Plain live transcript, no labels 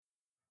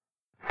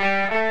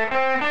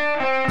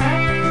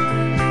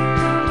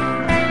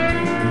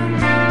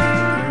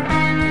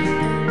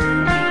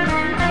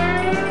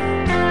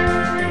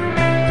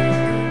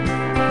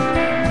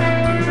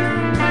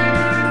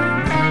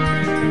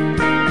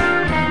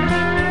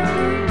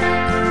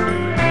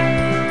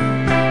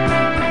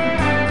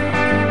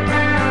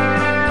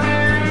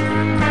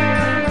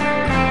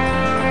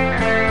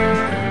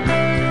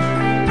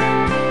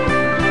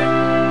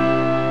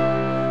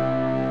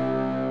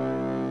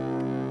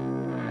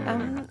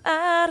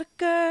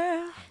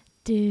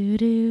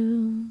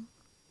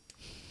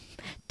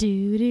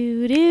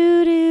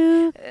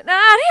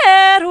Not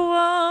yet,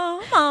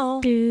 woman.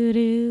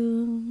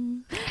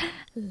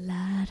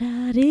 La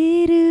da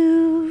dee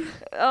doo.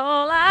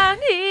 All I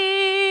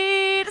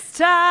need is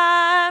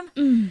time.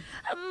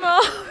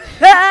 More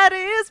that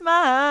is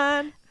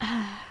mine.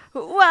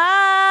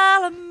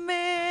 While I'm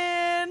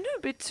in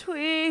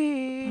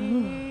between,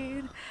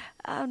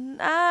 I'm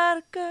not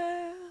a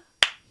girl.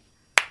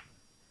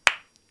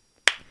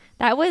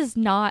 That was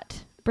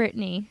not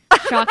Brittany,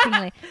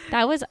 shockingly.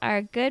 That was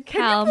our good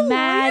pal, you believe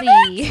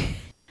Maddie.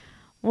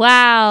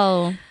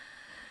 Wow.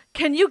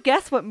 Can you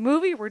guess what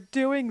movie we're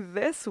doing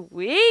this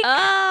week?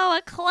 Oh,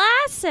 a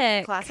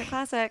classic.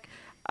 Classic.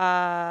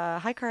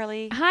 Hi,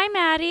 Carly. Hi,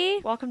 Maddie.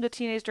 Welcome to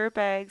Teenage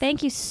Dirtbags.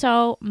 Thank you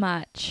so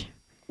much.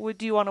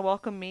 Do you want to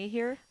welcome me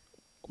here?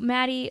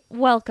 Maddie,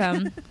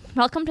 welcome.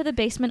 Welcome to the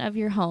basement of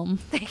your home.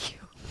 Thank you.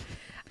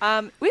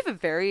 We have a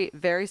very,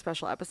 very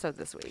special episode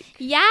this week.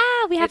 Yeah,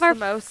 we have the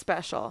most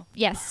special.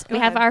 Yes, Go we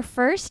ahead. have our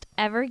first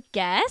ever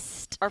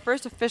guest. Our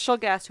first official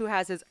guest who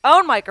has his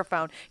own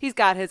microphone. He's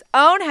got his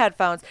own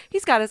headphones.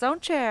 He's got his own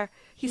chair.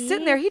 He's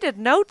sitting there. He did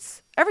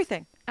notes,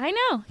 everything. I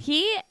know.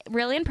 He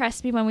really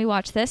impressed me when we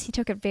watched this. He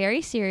took it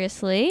very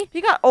seriously.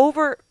 He got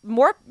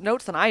more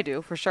notes than I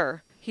do, for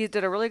sure. He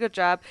did a really good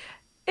job.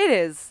 It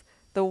is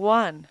the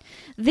one,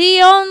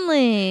 The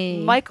only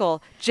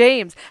Michael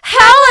James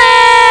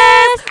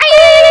HALLAS!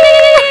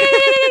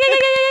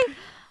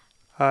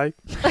 Hi.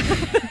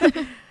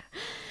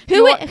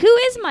 Who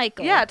is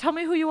Michael? Yeah, tell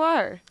me who you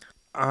are.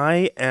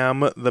 I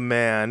am the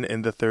man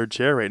in the third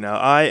chair right now.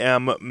 I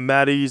am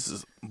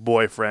Maddie's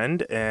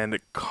boyfriend and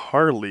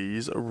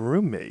Carly's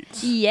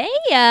roommate. Yeah.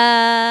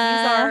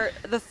 He's our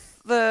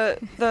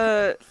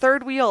the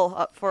third wheel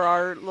up for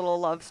our little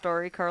love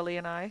story, Carly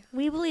and I.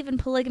 We believe in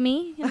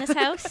polygamy in this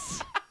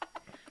house.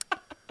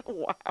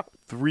 Wow.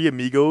 3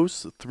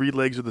 amigos, 3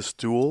 legs of the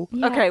stool.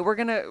 Yeah. Okay, we're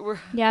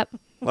Yep.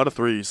 A lot of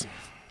threes.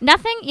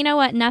 Nothing, you know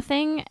what?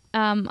 Nothing.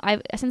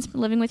 I've since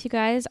living with you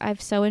guys,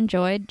 I've so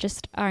enjoyed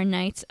just our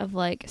nights of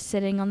like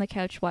sitting on the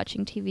couch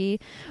watching TV.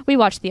 We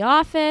watch The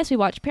Office, we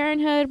watch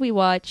Parenthood, we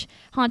watch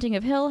Haunting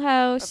of Hill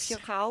House.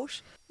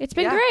 It's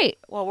been great.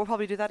 Well, we'll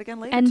probably do that again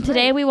later. And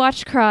today we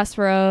watched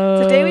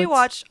Crossroads. Today we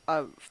watched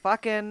a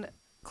fucking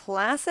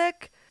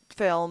classic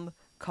film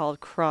called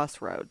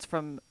Crossroads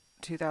from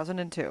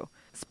 2002.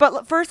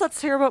 But first,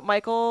 let's hear about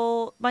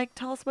Michael. Mike,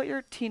 tell us about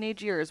your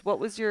teenage years.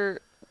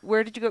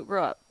 Where did you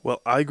grow up?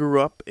 Well, I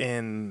grew up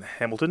in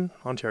Hamilton,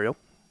 Ontario,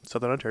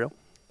 Southern Ontario.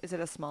 Is it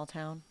a small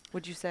town,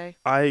 would you say?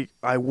 I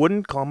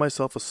wouldn't call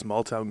myself a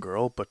small town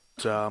girl, but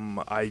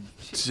I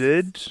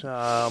did.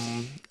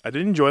 I did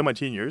enjoy my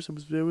teen years. It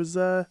was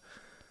good.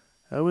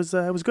 I was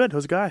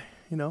a guy,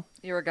 you know.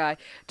 You're a guy.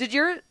 Did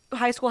your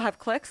high school have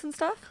cliques and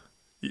stuff?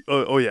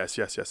 Oh yes.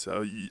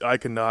 I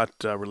cannot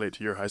relate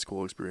to your high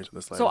school experience in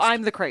this. So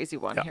I'm the crazy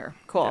one here.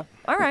 Cool.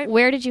 Yeah. All right.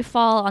 Where did you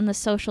fall on the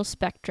social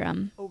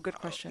spectrum? Oh, good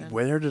question.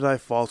 Where did I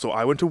fall? So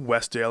I went to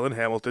Westdale in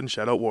Hamilton.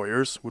 Shout out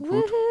Warriors. Woot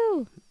woot.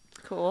 Woohoo!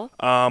 Cool.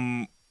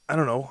 I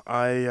don't know.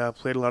 I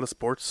played a lot of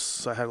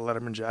sports. I had a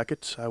Letterman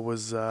jacket. I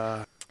was.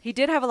 He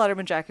did have a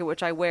Letterman jacket,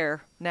 which I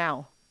wear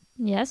now.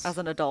 Yes. As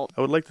an adult.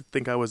 I would like to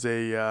think I was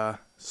a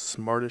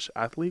smartish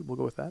athlete. We'll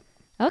go with that.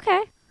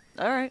 Okay.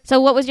 All right.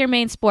 So what was your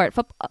main sport?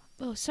 Football?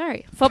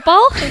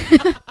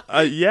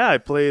 Yeah, I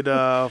played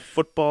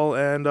football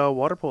and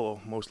water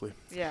polo mostly.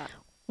 Yeah.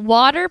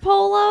 Water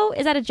polo?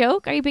 Is that a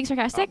joke? Are you being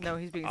sarcastic? No,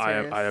 he's being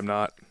serious. I am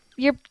not.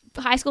 Your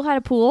high school had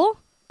a pool?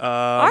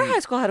 Our high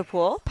school had a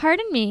pool.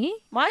 Pardon me?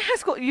 My high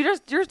school, yours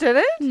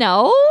didn't?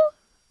 No.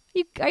 Are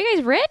you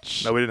guys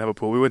rich? No, we didn't have a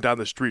pool. We went down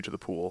the street to the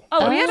pool.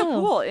 Oh, we had a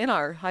Oh. pool in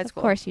our high school.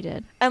 Of course you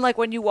did. And like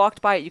when you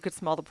walked by it, you could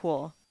smell the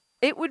pool.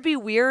 It would be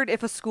weird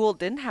if a school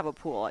didn't have a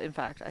pool, in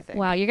fact, I think.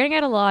 Wow, you're going to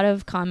get a lot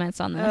of comments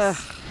on this.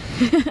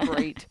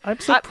 Great. I'm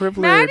so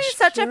privileged. Maddie's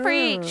such a Sure.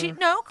 freak. She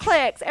no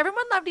cliques.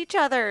 Everyone loved each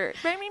other.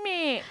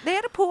 Me. They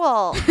had a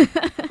pool.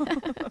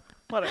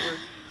 Whatever.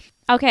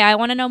 Okay, I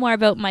want to know more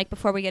about Mike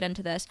before we get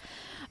into this.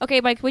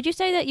 Okay, Mike, would you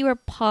say that you were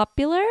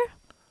popular?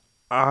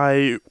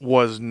 I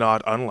was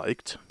not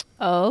unliked.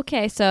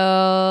 Okay,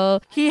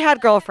 so... He had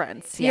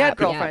girlfriends. He Yeah, had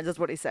girlfriends, is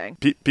what he's saying.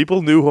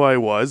 People knew who I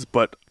was,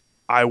 but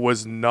I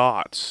was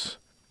not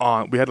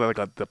on. We had like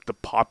the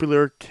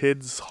popular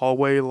kids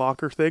hallway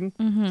locker thing,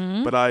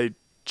 but I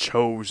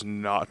chose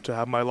not to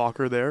have my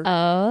locker there.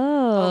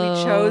 Oh,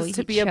 he chose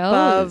to be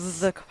above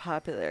the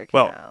popular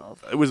Well, crowd.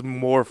 it was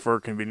more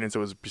for convenience. It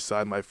was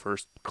beside my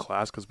first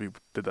class because we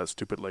did that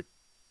stupid like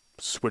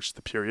switch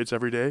the periods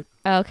every day.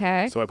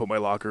 Okay. So I put my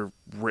locker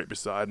right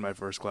beside my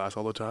first class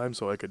all the time,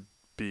 so I could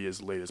be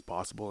as late as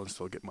possible and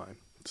still get my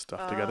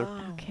stuff together.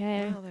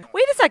 Okay.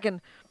 Wait a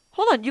second.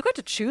 Hold on. You got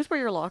to choose where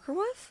your locker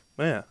was?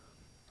 Yeah.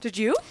 Did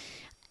you?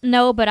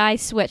 No, but I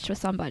switched with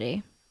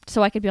somebody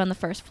so I could be on the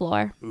first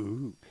floor.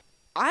 Ooh.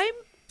 I'm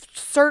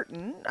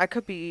certain, I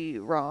could be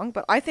wrong,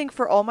 but I think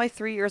for all my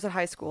 3 years at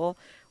high school,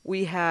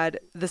 we had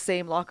the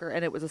same locker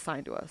and it was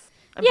assigned to us.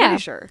 I'm yeah,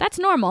 pretty sure. That's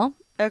normal.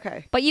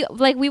 Okay. But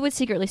we would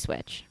secretly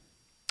switch.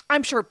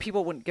 I'm sure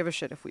people wouldn't give a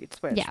shit if we'd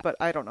switched, Yeah. but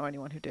I don't know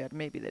anyone who did.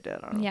 Maybe they did.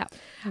 I don't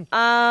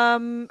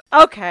know.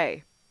 Yeah.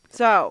 Okay.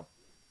 So,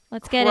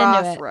 Let's get into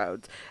it.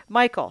 Crossroads.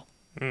 Michael,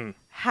 Mm.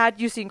 had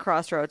you seen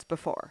Crossroads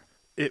before?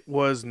 It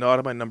was not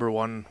on my number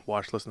one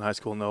watch list in high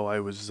school. No, I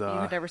was You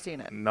had never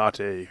seen it. not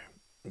a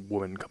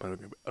woman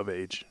coming of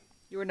age.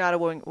 You were not a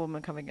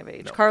woman coming of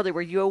age. No. Carly,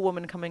 were you a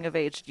woman coming of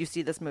age? Did you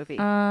see this movie?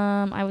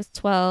 I was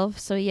 12,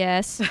 so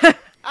yes.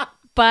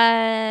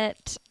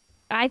 But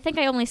I think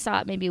I only saw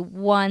it maybe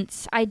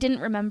once. I didn't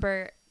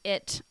remember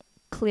it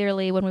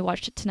clearly when we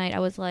watched it tonight. I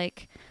was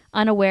like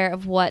unaware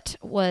of what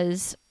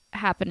was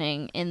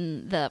happening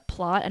in the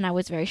plot, and I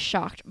was very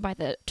shocked by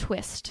the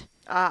twist.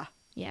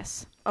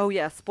 Yes. Oh,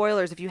 yeah.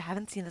 Spoilers. If you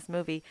haven't seen this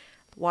movie,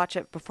 watch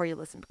it before you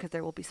listen because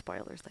there will be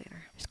spoilers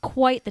later. It's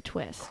quite the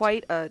twist.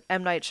 Quite a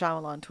M. Night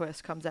Shyamalan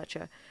twist comes at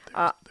you.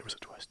 There was a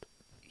twist.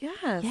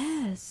 Yes.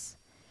 Yes.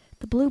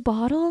 The blue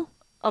bottle?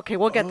 Okay,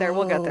 we'll get there.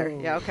 We'll get there.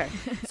 Yeah, okay.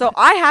 So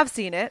I have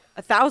seen it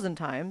 1,000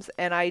 times,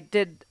 and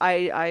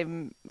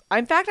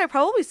in fact, I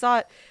probably saw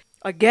it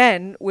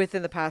again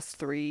within the past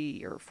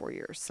 3 or 4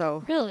 years.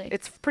 So Really?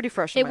 it's pretty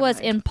fresh in It my was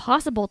mind.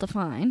 impossible to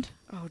find.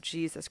 Oh,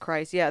 Jesus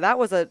Christ. Yeah, that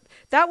was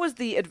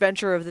the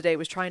adventure of the day,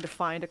 was trying to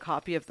find a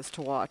copy of this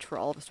to watch for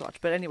all of us to watch.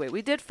 But anyway,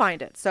 we did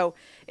find it. So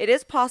it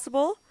is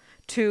possible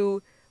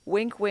to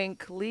wink,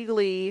 wink,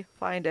 legally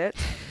find it.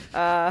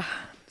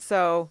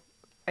 So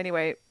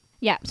anyway,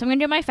 Yeah, so I'm going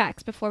to do my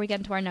facts before we get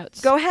into our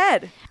notes. go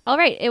ahead. All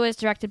right, it was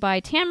directed by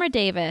Tamra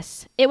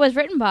Davis. It was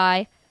written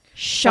by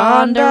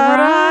Shonda Shonda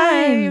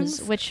Rhimes.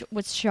 Rhimes, which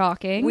was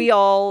shocking. We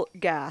all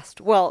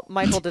gasped. Well,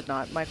 Michael did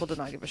not. Michael did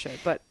not give a shit.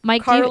 But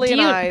Mike, do you- Carly do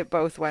and you- I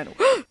both went,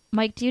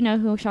 Mike, do you know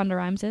who Shonda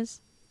Rhimes is?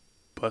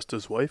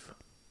 Busta's wife.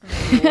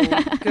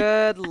 oh,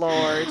 good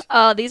Lord.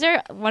 Oh, these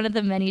are one of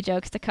the many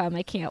jokes to come.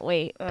 I can't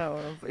wait. Oh,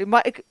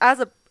 as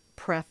a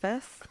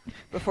preface,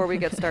 before we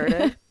get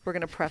started, we're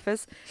going to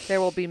preface, there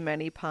will be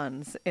many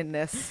puns in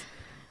this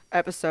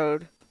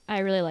episode. I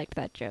really liked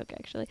that joke,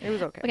 actually. It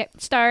was okay. Okay,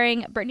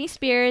 starring Britney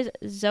Spears,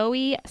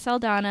 Zoe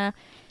Saldana,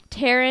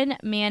 Taryn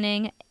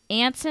Manning,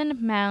 Anson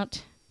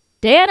Mount,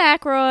 Dan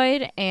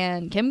Aykroyd,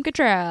 and Kim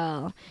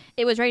Cattrall.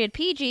 It was rated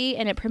PG,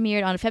 and it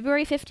premiered on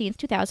February 15th,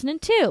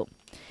 2002.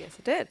 Yes,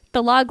 it did.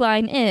 The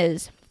logline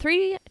is: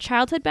 3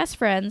 childhood best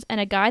friends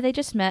and a guy they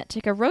just met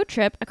take a road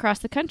trip across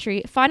the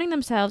country, finding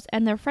themselves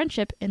and their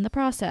friendship in the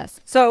process.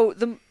 So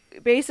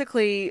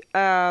basically,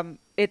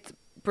 it's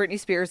Britney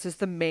Spears is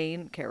the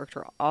main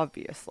character,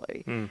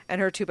 obviously,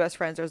 and her 2 best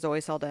friends are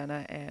Zoe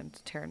Saldana and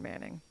Taryn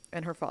Manning,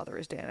 and her father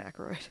is Dan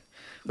Aykroyd,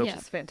 which Yeah.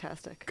 is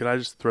fantastic. Can I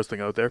just throw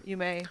something out there? You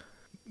may.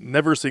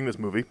 Never seeing this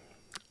movie.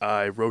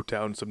 I wrote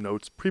down some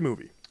notes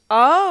pre-movie.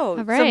 Oh,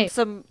 All right.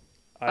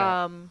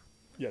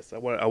 Yes, I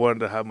wanted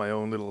to have my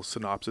own little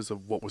synopsis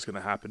of what was going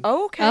to happen.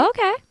 Okay.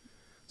 Okay.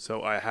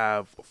 So I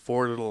have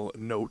 4 little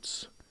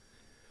notes.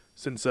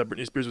 Since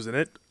Britney Spears was in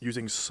it,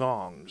 using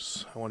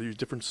songs. I want to use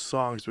different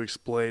songs to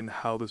explain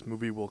how this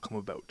movie will come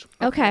about.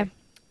 Okay.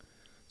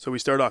 So we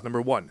start off,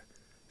 number 1.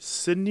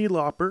 Cyndi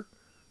Lauper,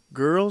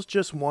 Girls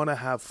Just Want to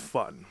Have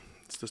Fun.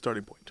 It's the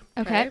starting point.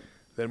 Okay.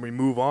 Then we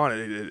move on.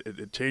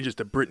 It changes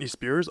to Britney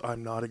Spears,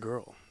 I'm Not a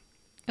Girl.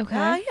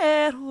 Okay.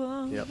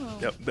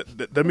 Yep.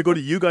 Then we go to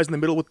you guys in the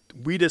middle with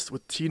Weedus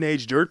with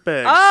Teenage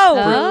Dirtbags. Oh,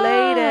 Oh.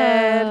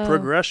 related.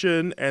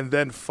 Progression. And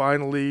then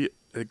finally,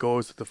 it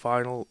goes to the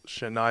final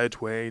Shania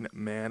Twain,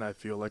 Man, I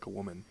Feel Like a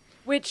Woman.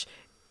 Which,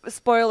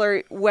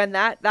 spoiler, when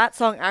that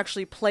song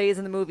actually plays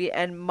in the movie,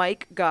 and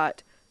Mike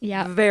got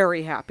Yeah.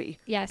 very happy.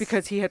 Yes.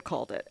 Because he had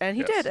called it. And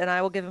he Yes. did, and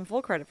I will give him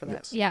full credit for that.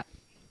 Yes. Yeah.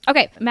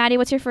 Okay, Maddie,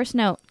 what's your first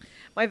note?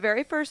 My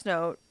very first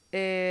note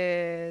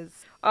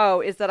is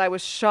that I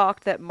was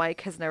shocked that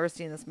Mike has never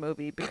seen this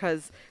movie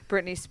because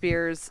Britney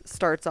Spears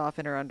starts off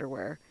in her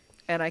underwear.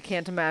 And I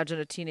can't imagine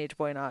a teenage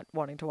boy not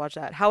wanting to watch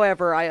that.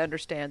 However, I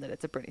understand that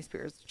it's a Britney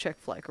Spears chick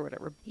flick or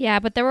whatever. Yeah,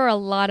 but there were a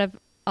lot of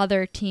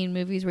other teen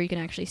movies where you can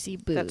actually see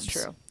boobs. That's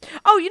true.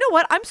 Oh, you know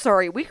what? I'm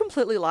sorry. We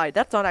completely lied.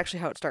 That's not actually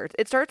how it starts.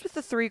 It starts with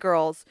the 3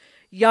 girls,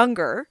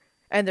 younger,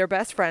 and they're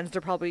best friends.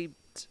 They're probably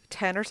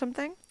 10 or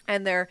something.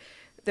 And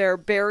they're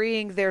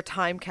burying their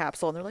time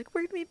capsule. And they're like,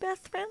 we're going to be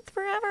best friends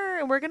forever.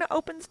 And we're going to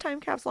open this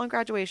time capsule on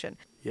graduation.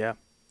 Yeah.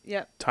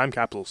 Yeah. Time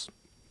capsules.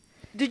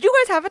 Did you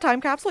guys have a time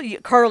capsule?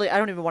 Carly, I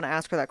don't even want to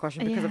ask her that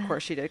question because of Yeah.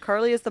 course she did.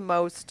 Carly is the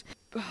most,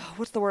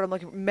 what's the word I'm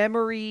looking for?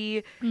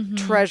 Memory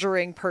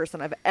treasuring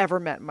person I've ever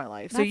met in my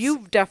life. So That's-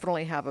 you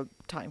definitely have a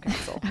time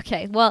capsule.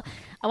 Okay, well,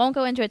 I won't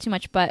go into it too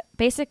much, but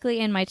basically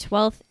in my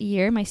 12th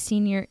year, my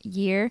senior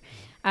year,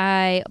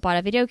 I bought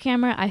a video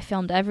camera. I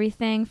filmed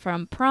everything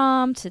from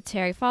prom to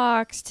Terry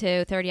Fox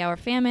to 30-Hour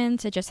Famine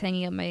to just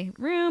hanging in my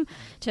room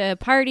to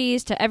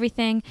parties to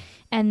everything.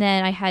 And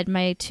then I had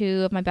my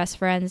two of my best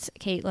friends,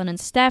 Caitlin and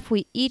Steph.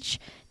 We each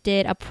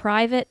did a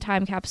private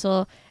time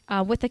capsule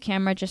with the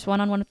camera, just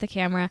one-on-one with the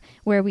camera,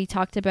 where we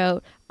talked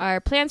about our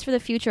plans for the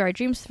future, our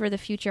dreams for the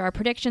future, our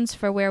predictions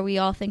for where we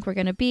all think we're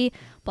going to be,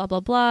 blah, blah,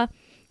 blah.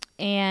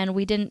 And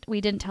we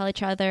didn't tell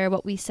each other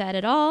what we said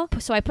at all.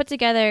 So I put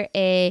together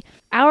a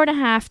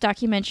hour-and-a-half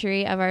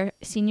documentary of our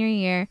senior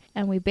year,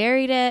 and we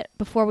buried it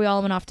before we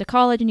all went off to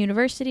college and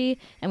university.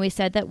 And we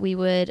said that we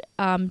would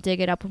dig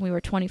it up when we were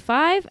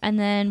 25, and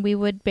then we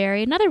would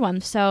bury another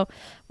one. So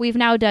we've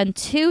now done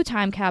 2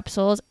 time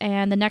capsules,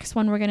 and the next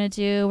one we're going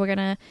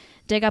to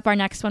dig up our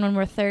next one when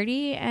we're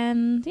 30,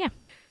 and yeah.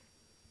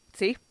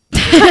 See?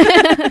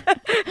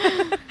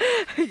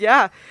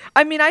 Yeah.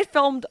 I mean, I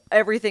filmed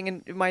everything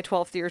in my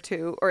 12th year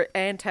too,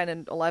 and 10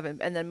 and 11,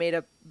 and then made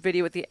a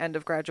video at the end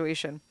of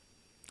graduation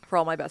for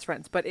all my best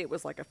friends, but it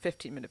was like a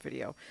 15-minute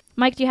video.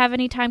 Mike, do you have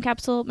any time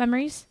capsule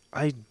memories?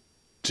 I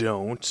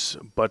don't,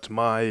 but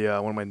my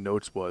one of my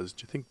notes was,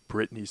 do you think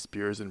Britney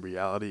Spears in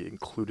reality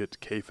included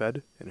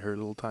K-Fed in her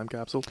little time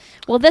capsule?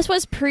 Well, this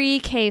was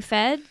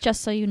pre-K-Fed,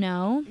 just so you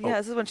know. Yeah,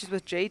 This is when she's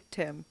with J.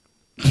 Tim.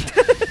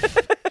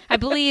 I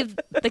believe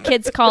the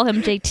kids call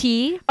him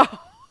JT. Oh,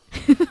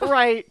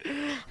 right.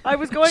 I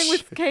was going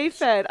with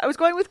K-Fed.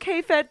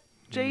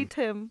 J.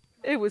 Tim.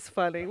 It was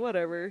funny.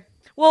 Whatever.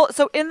 Well,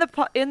 so in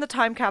the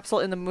time capsule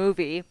in the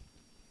movie,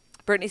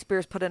 Britney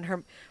Spears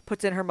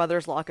puts in her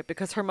mother's locket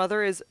because her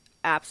mother is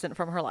absent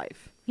from her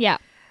life. Yeah.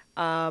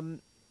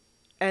 And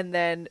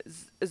then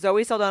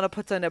Zoe Saldana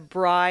puts in her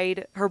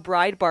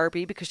bride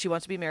Barbie because she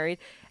wants to be married,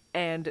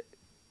 and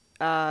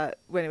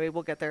anyway,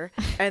 we'll get there.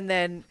 And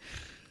then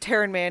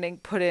Taryn Manning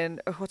put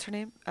in what's her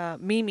name?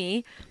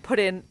 Mimi put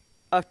in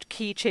a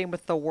keychain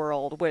with the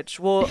world, which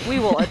we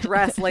will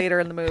address later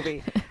in the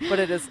movie. But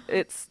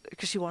it's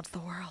because she wants the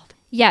world.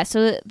 Yeah,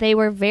 so they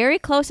were very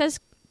close as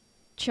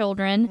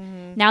children.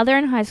 Mm-hmm. Now they're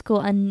in high school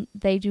and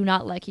they do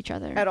not like each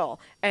other at all.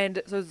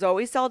 And so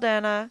Zoe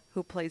Saldana,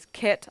 who plays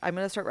Kit, I'm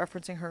going to start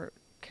referencing her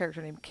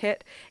character name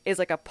Kit, is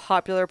like a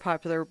popular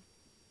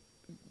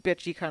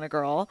bitchy kind of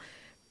girl.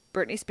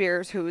 Britney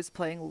Spears, who is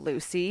playing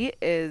Lucy,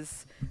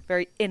 is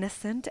very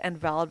innocent and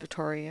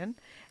valedictorian.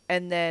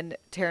 And then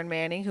Taryn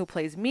Manning, who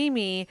plays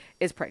Mimi,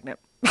 is pregnant.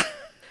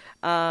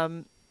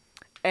 And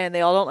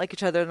they all don't like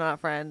each other. They're not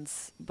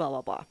friends. Blah,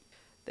 blah, blah.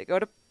 They go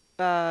to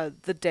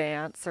the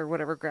dance or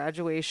whatever,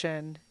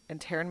 graduation. And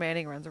Taryn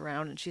Manning runs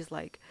around and she's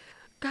like,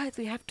 guys,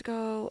 we have to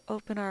go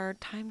open our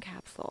time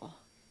capsule.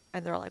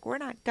 And they're like, we're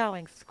not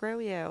going. Screw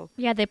you.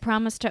 Yeah, they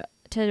promised to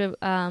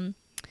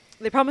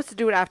They promised to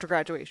do it after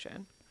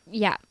graduation.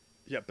 Yeah.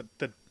 Yeah, but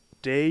the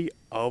day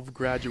of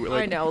graduation,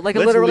 I know, like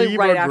literally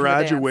right after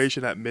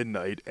graduation at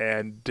midnight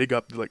and dig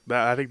up like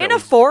that. I think that in a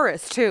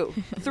forest too.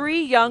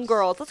 3 young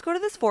girls. Let's go to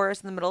this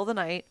forest in the middle of the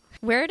night.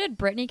 Where did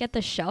Britney get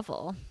the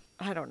shovel?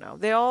 I don't know.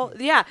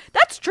 Yeah,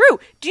 that's true.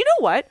 Do you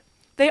know what?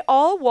 They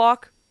all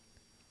walk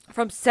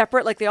from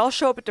separate, like they all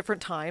show up at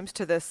different times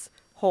to this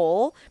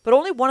hole, but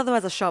only one of them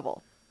has a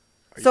shovel.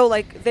 So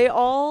like they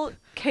all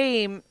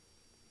came,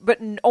 but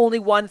only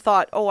one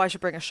thought, oh, I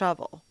should bring a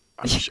shovel.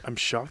 I'm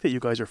shocked that you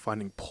guys are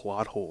finding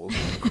plot holes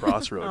on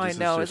Crossroads. I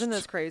know, isn't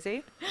this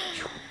crazy?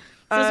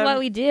 This is what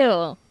we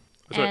do.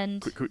 Sorry,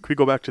 and could we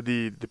go back to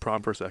the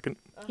prom for a second?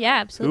 Yeah,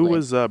 absolutely. Who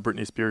was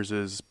Britney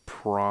Spears'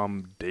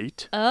 prom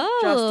date? Oh,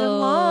 Justin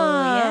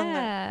Long.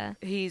 Yeah,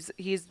 he's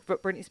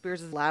Britney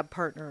Spears' lab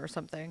partner or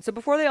something. So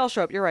before they all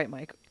show up, you're right,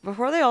 Mike.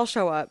 Before they all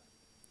show up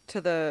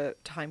to the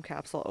time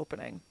capsule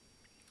opening,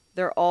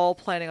 they're all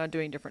planning on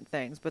doing different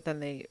things, but then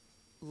they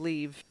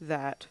leave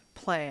that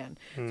plan.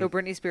 So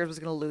Britney Spears was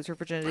going to lose her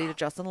virginity to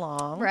Justin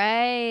Long.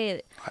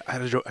 right. I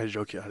had a joke. I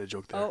had a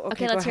joke there. Oh,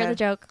 Okay, let's hear the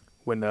joke.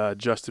 When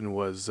Justin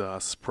was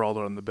sprawled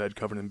on the bed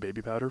covered in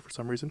baby powder for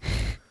some reason,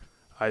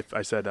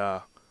 I said,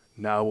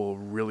 now we'll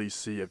really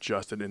see if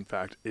Justin in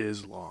fact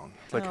is long.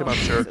 Like, I'm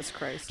sure. Jesus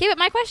Christ. Okay, but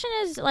my question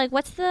is, like,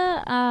 what's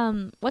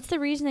the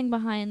reasoning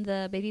behind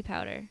the baby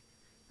powder?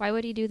 Why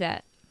would he do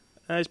that?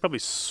 He's probably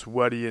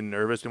sweaty and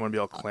nervous. Didn't want to be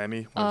all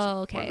clammy.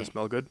 Okay. Wanted to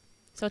smell good.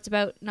 So it's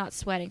about not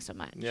sweating so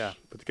much. Yeah,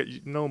 but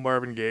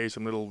Marvin Gaye,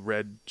 some little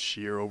red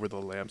sheer over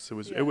the lamps. It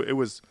was it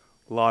was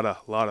a lot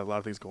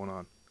of things going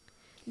on.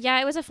 Yeah,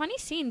 it was a funny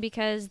scene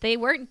because they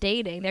weren't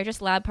dating. They're just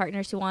lab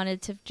partners who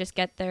wanted to just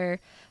get their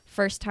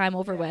first time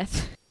over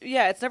with.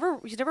 Yeah, he's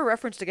never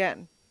referenced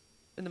again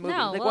in the movie.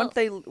 No,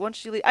 like once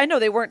she leaves, I know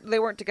they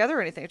weren't together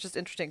or anything. It's just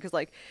interesting because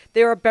like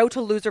they were about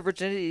to lose their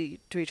virginity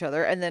to each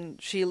other, and then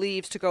she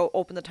leaves to go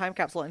open the time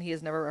capsule, and he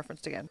is never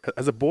referenced again.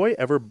 Has a boy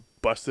ever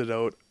busted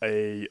out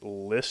a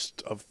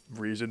list of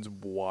reasons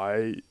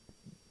why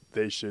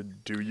they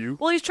should do you?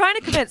 Well, he's trying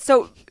to convince.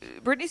 So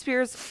Britney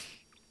Spears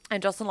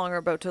and Justin Long are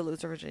about to lose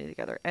their virginity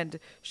together, and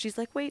she's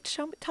like, "Wait,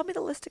 tell me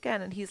the list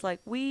again." And he's like,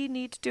 "We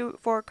need to do it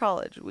for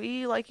college.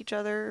 We like each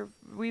other.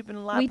 We've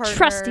been lab partners.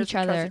 Trust each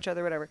other. Trust each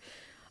other. Whatever."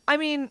 I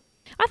mean,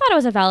 I thought it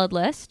was a valid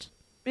list.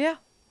 yeah.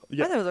 I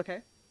thought it was okay.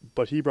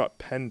 But he brought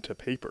pen to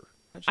paper.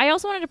 I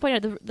also wanted to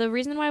point out the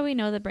reason why we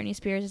know that Britney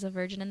Spears is a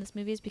virgin in this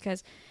movie is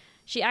because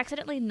she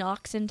accidentally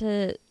knocks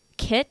into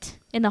Kit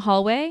in the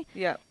hallway.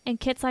 Yeah. And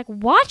Kit's like,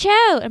 watch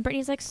out. And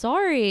Britney's like,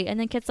 sorry. And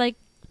then Kit's like,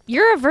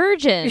 you're a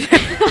virgin.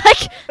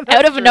 Like,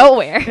 out of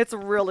nowhere. It's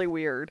really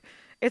weird.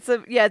 It's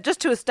just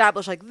to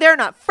establish, like, they're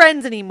not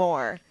friends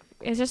anymore.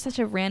 It's just such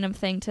a random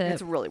thing to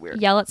It's really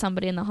weird. yell at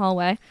somebody in the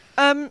hallway.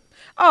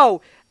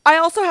 Oh, I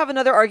also have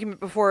another argument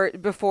before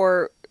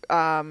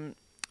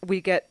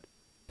we get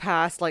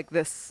past, like,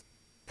 this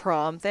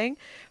prom thing.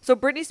 So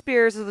Britney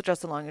Spears is with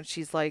Justin Long, and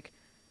she's, like,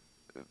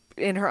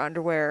 in her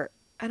underwear.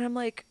 And I'm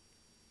like,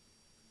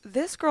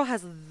 this girl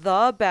has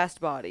the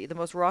best body, the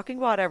most rocking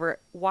bod ever.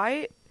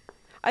 Why?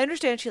 I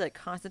understand she, like,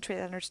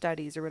 concentrated on her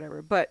studies or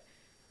whatever, but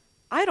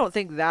I don't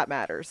think that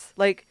matters.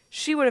 Like,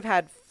 she would have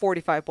had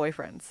 45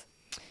 boyfriends.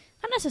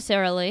 Not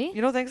necessarily.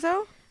 You don't think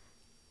so?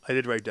 I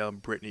did write down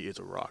Britney is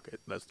a rocket.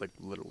 That's like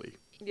literally.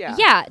 Yeah.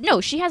 Yeah,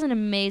 no, she has an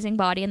amazing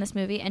body in this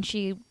movie, and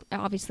she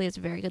obviously is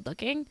very good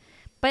looking.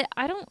 But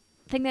I don't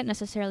think that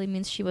necessarily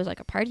means she was like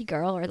a party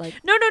girl or like.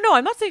 No.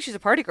 I'm not saying she's a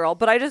party girl,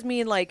 but I just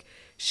mean, like,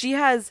 she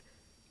has,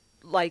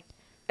 like,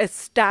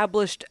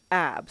 established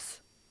abs.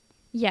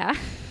 Yeah.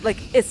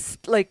 Like, it's,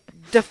 like,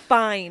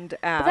 defined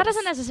abs. But that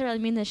doesn't necessarily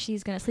mean that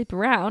she's going to sleep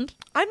around.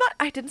 I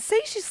didn't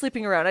say she's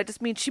sleeping around. I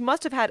just mean she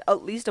must have had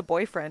at least a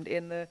boyfriend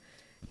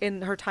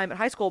in her time at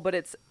high school, but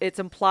it's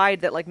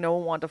implied that, like, no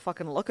one wanted to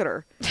fucking look at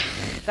her.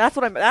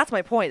 That's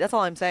my point. That's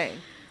all I'm saying.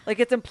 Like,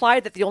 it's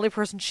implied that the only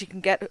person she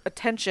can get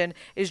attention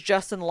is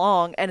Justin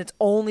Long, and it's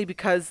only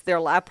because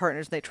they're lab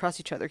partners and they trust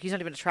each other. He's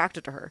not even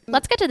attracted to her.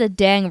 Let's get to the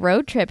dang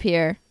road trip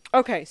here.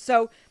 Okay,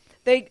 so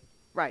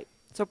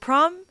So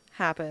prom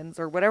happens,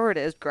 or whatever it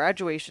is,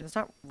 graduation. It's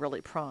not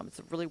really prom. It's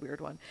a really weird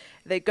one.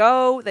 They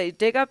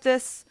dig up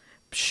this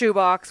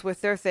shoebox with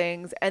their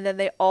things, and then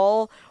they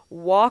all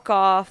walk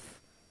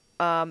off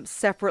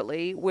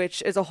separately,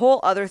 which is a whole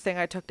other thing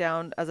I took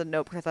down as a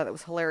note because I thought it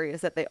was hilarious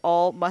that they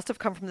all must have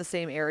come from the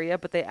same area,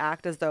 but they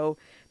act as though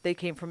they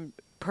came from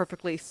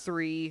perfectly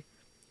 3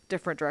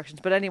 different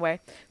directions. But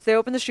anyway, so they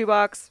open the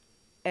shoebox,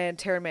 and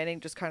Taryn Manning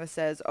just kind of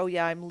says, oh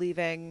yeah, I'm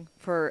leaving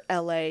for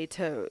LA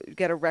to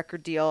get a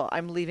record deal.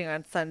 I'm leaving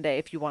on Sunday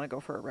if you want to go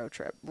for a road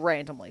trip,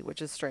 randomly,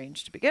 which is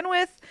strange to begin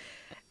with.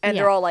 And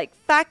they're all like,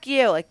 fuck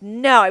you. Like,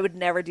 no, I would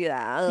never do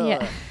that. Ugh.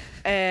 Yeah.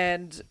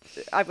 And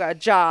I've got a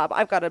job.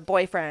 I've got a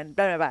boyfriend.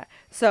 Blah, blah, blah.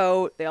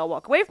 So they all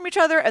walk away from each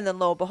other. And then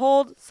lo and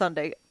behold,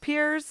 Sunday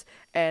appears.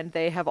 And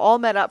they have all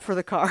met up for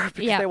the car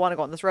because they want to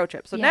go on this road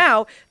trip. So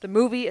now the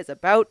movie is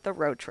about the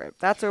road trip.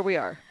 That's where we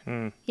are.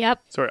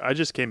 Yep. Sorry, I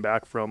just came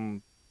back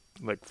from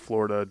like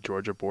Florida,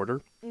 Georgia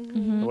border. Mm-hmm.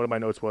 And one of my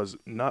notes was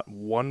not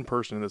one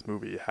person in this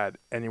movie had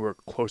anywhere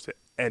close to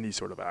any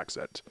sort of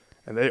accent.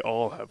 And they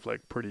all have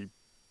like pretty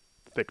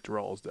thick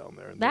drawls down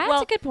there.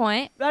 That's a good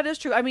point. That is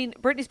true. I mean,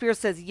 Britney Spears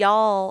says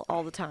y'all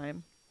all the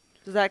time.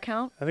 Does that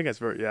count? I think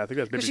that's I think that's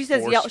maybe Because she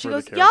says y'all. She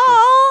goes, y'all. y'all.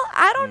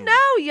 I don't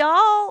know,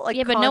 y'all. Like,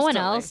 Yeah, but no one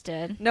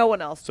constantly. else did. No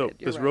one else So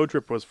did. You're this right. road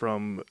trip was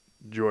from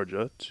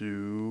Georgia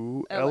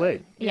to LA. LA.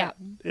 Yeah.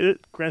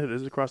 Granted, it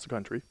is across the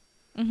country.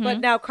 Mm-hmm. But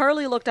now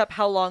Carly looked up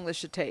how long this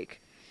should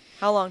take.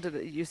 How long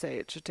did you say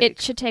it should take?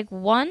 It should take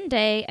 1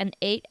 day and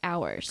 8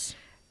 hours.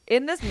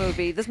 In this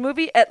movie,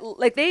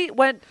 they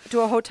went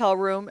to a hotel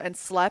room and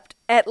slept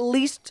at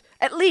least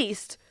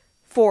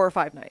 4 or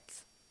 5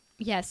 nights.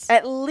 Yes.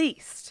 At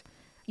least.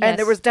 Yes. And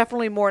there was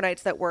definitely more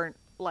nights that weren't,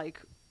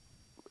 like,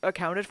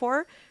 accounted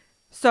for.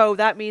 So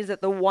that means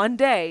that the one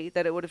day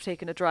that it would have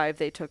taken to drive,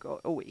 they took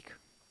a week.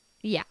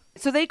 Yeah.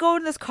 So they go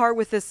in this car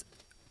with this,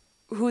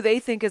 who they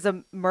think is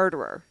a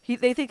murderer.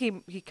 They think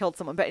he killed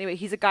someone. But anyway,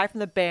 he's a guy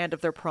from the band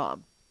of their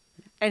prom.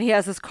 And he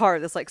has this car,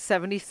 this like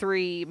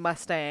 73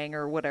 Mustang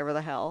or whatever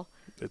the hell.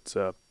 It's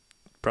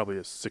probably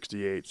a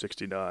 68,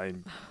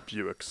 69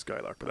 Buick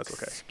Skylark, but that's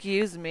okay.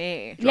 Excuse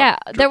me. Yeah.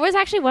 There was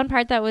actually one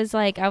part that was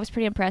like, I was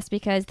pretty impressed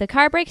because the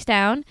car breaks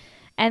down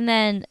and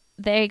then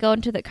they go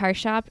into the car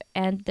shop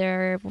and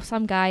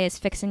some guy is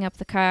fixing up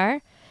the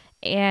car.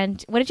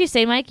 And what did you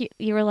say, Mike?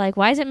 You were like,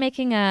 why is it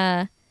making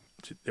a...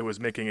 It was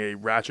making a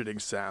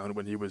ratcheting sound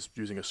when he was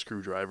using a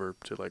screwdriver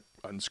to like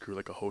unscrew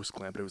like a hose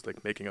clamp. It was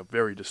like making a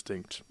very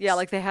distinct. Yeah,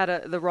 like they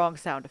had the wrong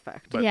sound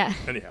effect. But Yeah.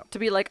 anyhow, To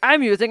be like,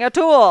 I'm using a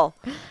tool.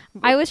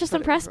 I was just But it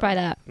was impressed by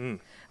wrong. that.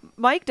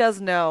 Mike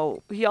does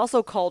know. He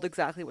also called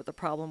exactly what the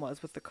problem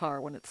was with the car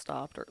when it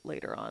stopped or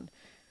later on.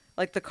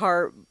 Like the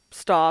car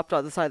stopped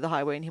on the side of the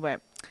highway and he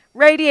went,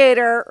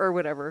 radiator or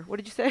whatever. What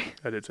did you say?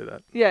 I did say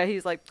that. Yeah,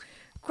 he's like,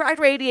 cracked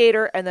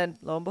radiator. And then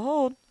lo and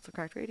behold, it's a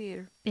cracked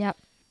radiator. Yep.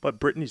 But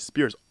Britney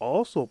Spears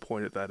also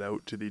pointed that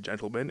out to the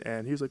gentleman,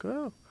 and he was like,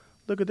 "Oh,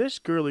 look at this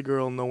girly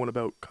girl knowing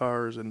about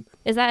cars." And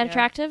Is that Yeah.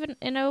 attractive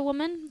in a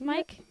woman,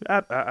 Mike?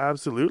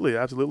 absolutely.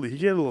 He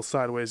gave a little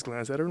sideways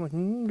glance at her, like,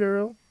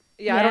 girl.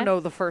 Yeah, I Yeah. don't know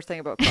the first thing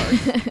about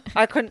cars.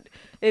 I couldn't.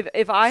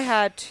 If I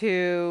had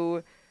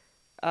to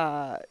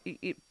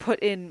put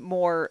in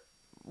more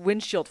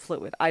windshield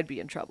fluid, I'd be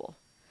in trouble.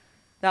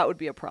 That would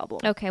be a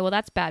problem. Okay, well,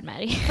 that's bad,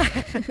 Maddie.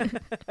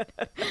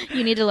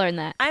 You need to learn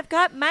that. I've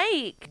got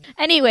Mike.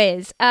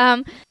 Anyways,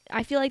 I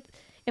feel like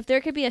if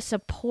there could be a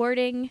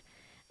supporting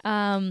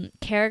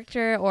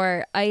character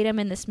or item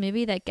in this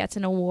movie that gets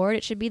an award,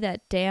 it should be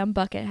that damn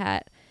bucket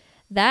hat.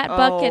 That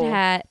bucket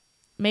hat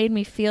made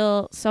me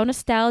feel so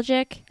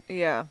nostalgic.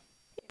 Yeah.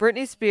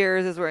 Britney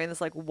Spears is wearing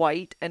this like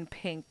white and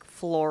pink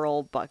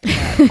floral bucket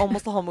hat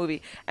almost the whole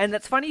movie. And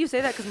that's funny you say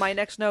that because my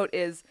next note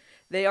is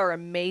they are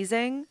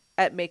amazing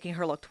at making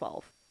her look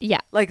 12.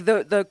 Yeah. Like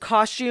the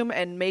costume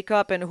and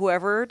makeup and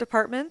whoever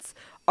departments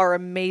are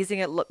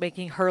amazing at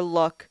making her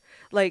look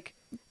like,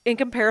 in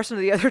comparison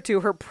to the other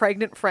two, her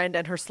pregnant friend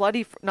and her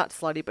not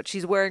slutty, but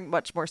she's wearing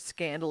much more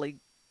scandalous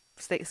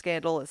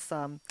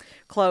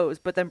clothes.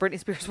 But then Britney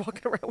Spears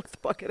walking around with a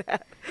bucket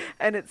hat,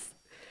 and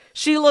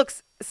she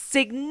looks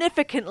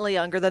significantly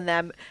younger than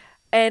them,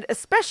 and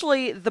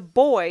especially the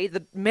boy,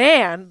 the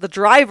man, the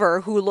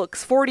driver who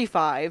looks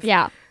 45.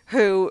 Yeah.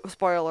 Who,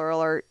 spoiler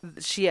alert,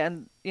 she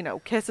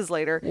kisses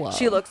later. Whoa.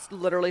 She looks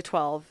literally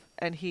 12,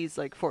 and he's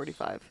like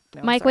 45.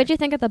 No, Mike, what'd you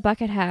think of the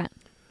bucket hat?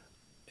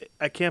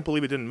 I can't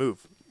believe it didn't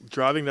move.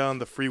 Driving down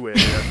the freeway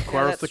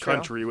across the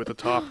country with the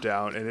top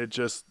down, and it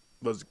just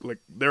was like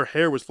their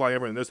hair was flying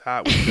everywhere, and this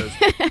hat was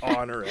just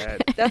on her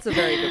head. That's a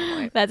very good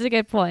point. That's a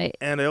good point.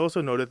 And I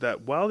also noted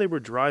that while they were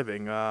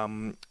driving,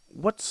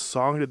 what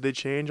song did they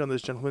change on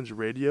this gentleman's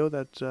radio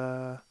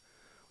that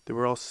they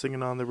were all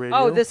singing on the radio?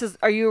 Oh,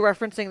 are you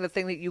referencing the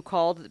thing that you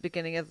called at the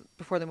beginning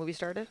before the movie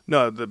started?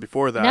 No,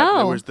 before that,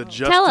 No. it was the Tell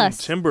Justin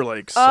us.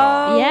 Timberlake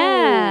song.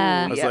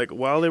 Yeah. I was like,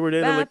 while they were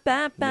there, like,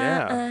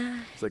 yeah.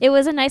 It's like, It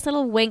was a nice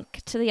little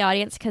wink to the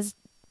audience because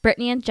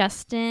Brittany and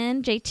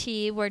Justin,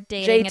 JT, were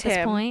dating at this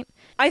J-Tim. point.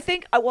 I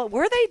think,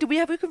 were they?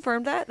 Have we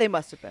confirmed that? They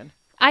must have been.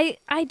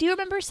 I do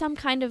remember some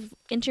kind of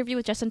interview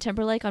with Justin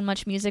Timberlake on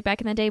Much Music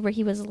back in the day where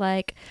he was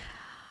like,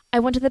 I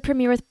went to the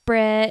premiere with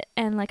Brit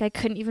and like I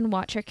couldn't even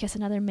watch her kiss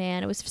another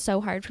man. It was so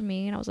hard for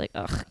me. And I was like,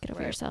 ugh, get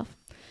over yourself.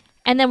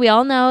 And then we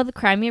all know the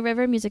Cry Me a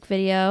River music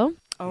video.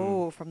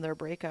 Oh, from their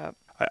breakup.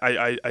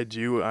 I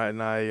do,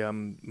 and I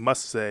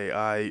must say,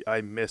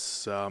 I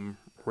miss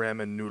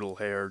ramen noodle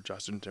hair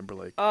Justin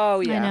Timberlake. Oh,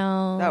 yeah. I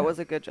know. That was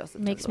a good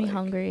Justin Makes me Timberlake.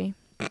 hungry.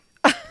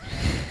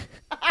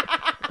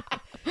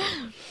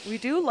 We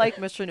do like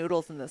Mr.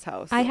 Noodles in this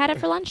house. I had it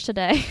for lunch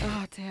today.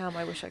 Oh, damn.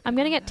 I wish I could. I'm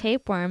going to get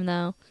tapeworm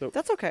though.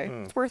 That's okay.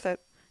 It's worth it.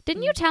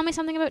 Didn't you tell me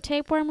something about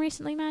tapeworm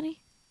recently, Maddie?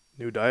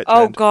 New diet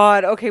Oh, trend.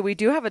 God. Okay, we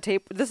do have a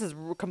tape. This is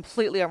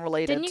completely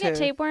unrelated. Didn't you get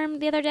tapeworm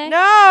the other day? No!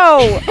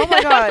 Oh,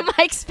 my God.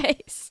 Mike's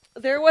face.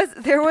 There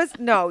was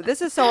no.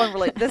 This is so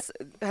unrelated. This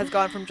has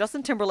gone from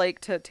Justin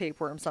Timberlake to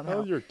tapeworm somehow.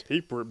 How's your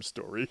tapeworm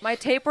story? My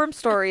tapeworm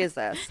story is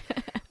this: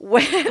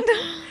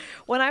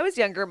 when I was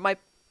younger, my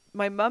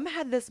mom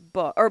had this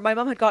book, or my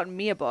mom had gotten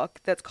me a book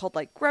that's called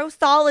like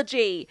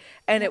Grossology,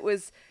 and it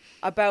was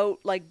about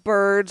like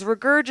birds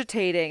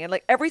regurgitating and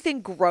like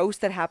everything gross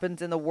that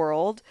happens in the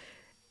world.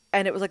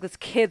 And it was like this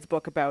kid's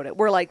book about it,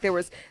 where like there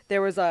was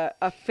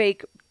a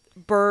fake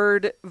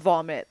bird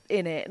vomit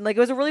in it, and like it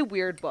was a really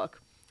weird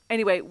book.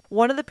 Anyway,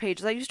 one of the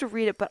pages, I used to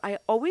read it, but I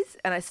always,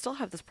 and I still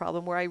have this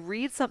problem where I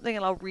read something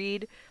and I'll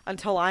read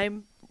until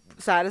I'm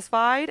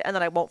satisfied and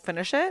then I won't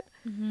finish it.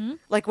 Mm-hmm.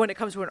 Like when it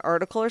comes to an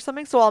article or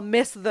something. So I'll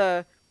miss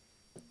the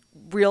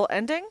real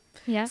ending.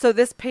 Yeah. So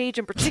this page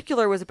in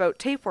particular was about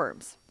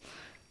tapeworms.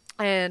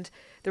 And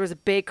there was a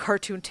big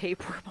cartoon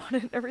tapeworm on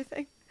it and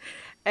everything.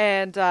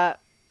 And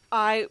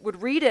I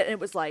would read it and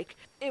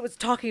it was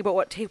talking about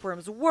what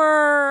tapeworms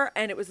were.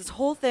 And it was this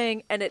whole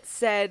thing. And it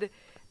said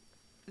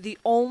the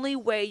only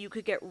way you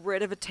could get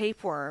rid of a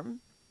tapeworm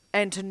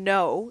and to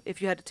know if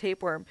you had a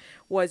tapeworm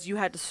was you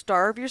had to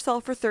starve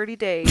yourself for 30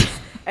 days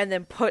and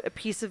then put a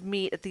piece of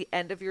meat at the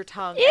end of your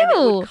tongue. Ew. And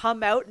it would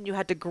come out and you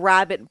had to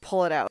grab it and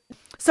pull it out.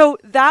 So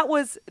that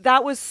was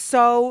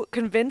so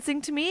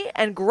convincing to me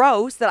and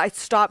gross that I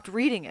stopped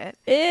reading it.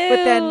 Ew.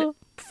 But then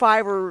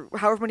 5 or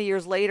however many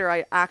years later,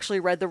 I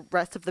actually read the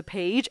rest of the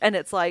page and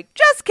it's like,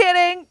 just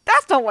kidding.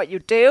 That's not what you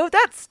do.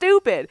 That's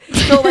stupid.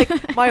 So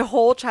like my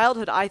whole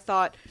childhood, I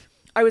thought,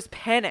 I was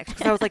panicked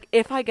because I was like,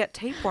 if I get a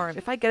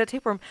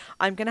tapeworm,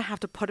 I'm going to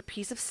have to put a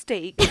piece of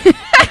steak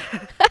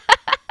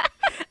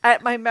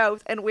at my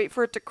mouth and wait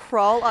for it to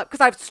crawl up.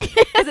 Because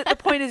the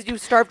point is you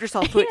starved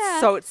yourself,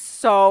 so it's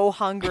so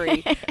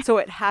hungry. So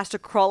it has to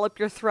crawl up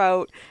your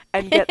throat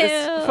and get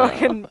this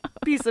fucking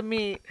piece of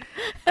meat.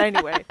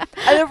 Anyway,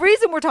 and the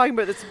reason we're talking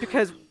about this is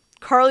because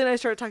Carly and I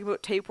started talking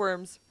about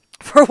tapeworms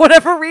for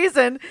whatever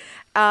reason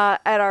at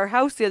our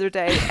house the other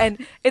day,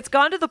 and it's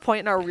gone to the point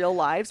in our real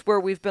lives where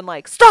we've been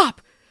like,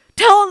 stop,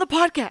 tell on the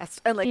podcast,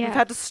 and like we've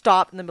had to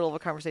stop in the middle of a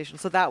conversation.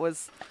 So that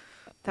was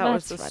the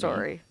funny.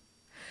 story.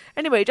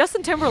 Anyway,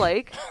 Justin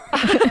Timberlake.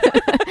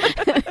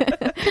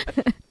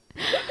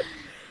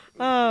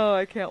 Oh,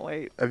 I can't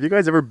wait. Have you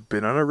guys ever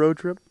been on a road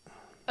trip?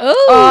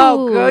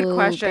 Oh, good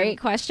question. Great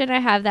question. I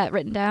have that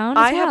written down.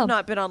 I have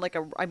not been on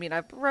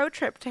I've road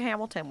trip to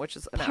Hamilton, which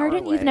is an hour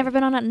Pardon? away. You've never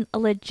been on a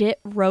legit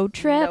road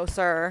trip? No,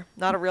 sir.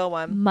 Not a real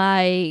one.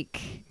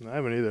 Mike. I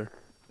haven't either.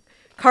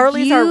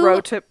 Carly's our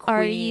road trip queen.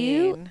 Are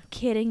you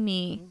kidding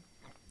me?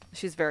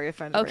 She's very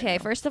offended. Okay, right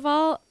now. first of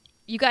all,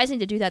 you guys need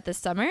to do that this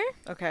summer.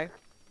 Okay.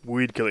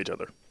 We'd kill each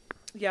other.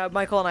 Yeah,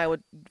 Michael and I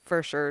would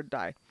for sure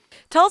die.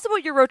 Tell us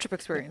about your road trip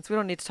experience. We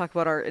don't need to talk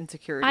about our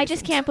insecurities. I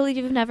just can't believe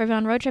you've never been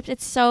on road trips.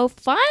 It's so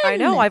fun. I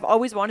know. I've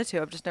always wanted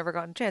to. I've just never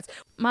gotten a chance.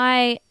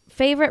 My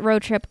favorite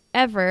road trip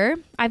ever.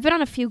 I've been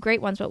on a few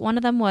great ones, but one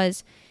of them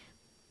was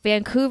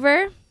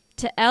Vancouver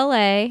to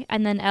LA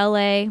and then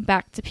LA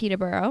back to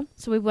Peterborough.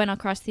 So we went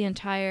across the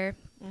entire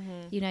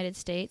United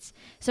States.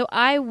 So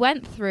I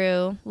went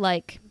through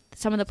like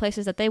some of the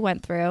places that they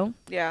went through.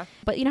 Yeah.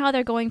 But you know how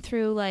they're going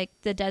through like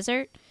the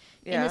desert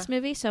in this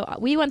movie? So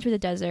we went through the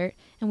desert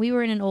and we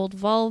were in an old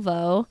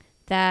Volvo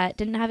that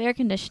didn't have air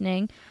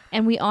conditioning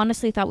and we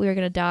honestly thought we were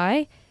going to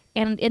die.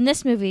 And in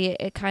this movie,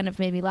 it kind of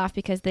made me laugh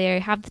because they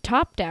have the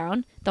top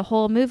down the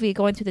whole movie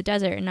going through the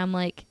desert. And I'm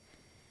like,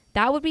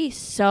 that would be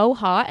so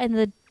hot. And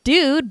the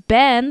dude,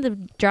 Ben, the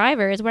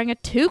driver, is wearing a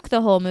toque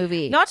the whole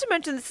movie. Not to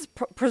mention, this is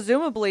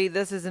presumably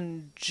this is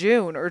in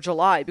June or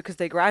July because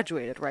they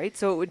graduated, right?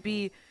 So it would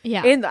be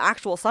in the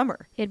actual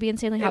summer. It'd be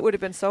insanely hot. It would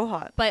have been so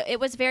hot. But it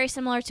was very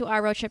similar to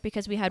our road trip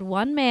because we had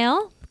one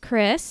male,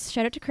 Chris.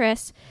 Shout out to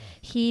Chris.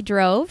 He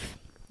drove.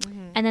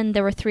 And then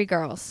there were 3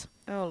 girls.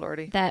 Oh,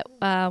 Lordy. That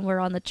were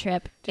on the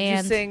trip. Did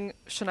you sing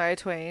Shania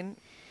Twain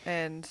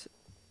and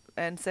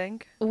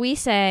sing? We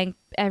sang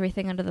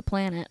Everything Under the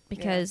Planet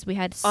because we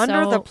had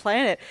Under the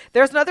Planet.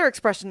 There's another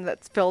expression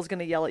that Phil's going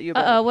to yell at you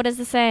about. What is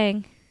the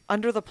saying?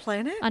 Under the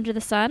planet? Under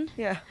the sun?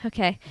 Yeah.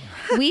 Okay.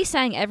 We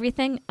sang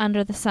Everything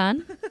Under the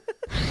Sun.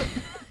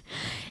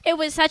 It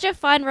was such a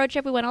fun road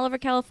trip. We went all over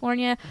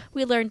California.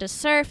 We learned to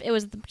surf. It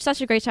was such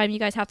a great time. You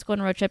guys have to go on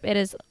a road trip. It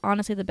is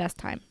honestly the best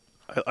time.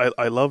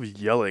 I love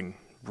yelling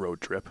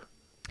road trip.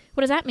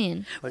 What does that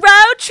mean? Like,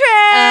 road trip!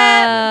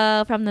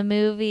 Oh, from the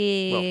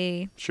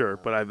movie. Well, sure,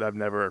 but I've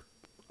never...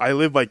 I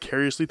live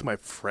vicariously to my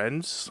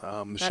friends.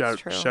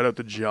 Shout out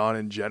to John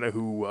and Jenna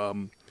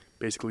who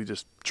basically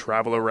just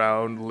travel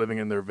around living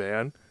in their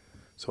van.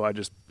 So I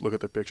just look at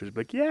their pictures and be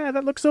like, yeah,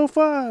 that looks so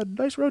fun.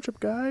 Nice road trip,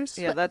 guys.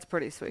 Yeah, that's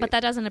pretty sweet. But that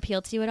doesn't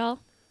appeal to you at all?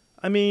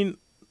 I mean,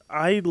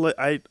 I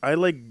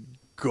like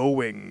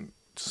going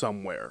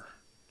somewhere.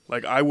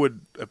 Like I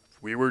would, if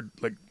we were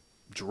like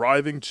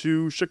driving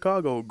to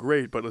Chicago,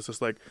 great. But it's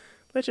just like,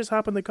 let's just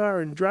hop in the car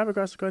and drive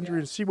across the country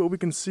and see what we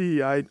can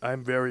see.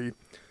 I'm very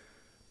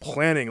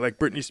planning, like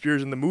Britney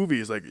Spears in the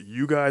movies. Like,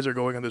 you guys are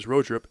going on this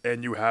road trip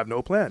and you have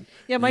no plan.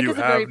 Yeah, Mike you is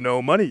a have very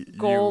no money.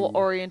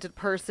 Goal-oriented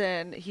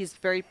person. He's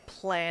very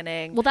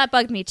planning. Well, that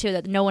bugged me too,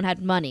 that no one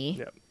had money.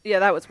 Yeah. Yeah,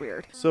 that was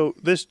weird. So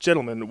this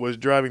gentleman was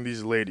driving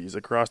these ladies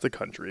across the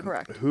country.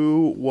 Correct.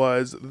 Who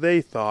was,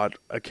 they thought,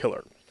 a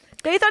killer.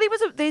 They thought he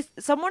was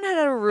someone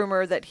had a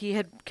rumor that he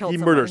had killed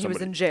someone. Murdered He somebody.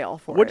 was in jail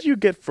for What it. do you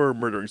get for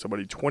murdering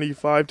somebody?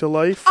 25 to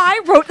life?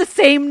 I wrote the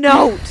same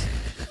note.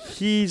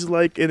 He's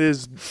like in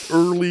his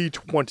early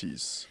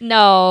 20s.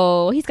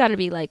 No, he's got to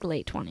be like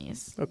late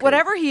 20s. Okay.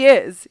 Whatever he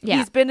is, Yeah.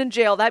 he's been in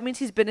jail. That means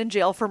he's been in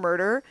jail for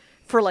murder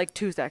for like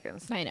 2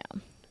 seconds. I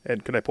know.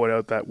 And can I point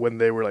out that when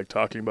they were like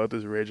talking about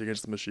this, Rage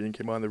Against the Machine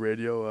came on the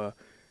radio,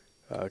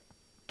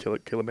 kill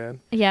a man.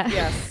 Yeah.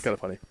 Yes. Kind of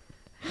funny.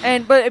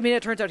 But I mean,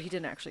 it turns out he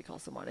didn't actually kill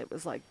someone. It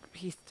was like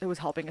he was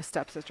helping a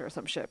stepsister or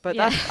some shit. But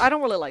I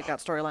don't really like that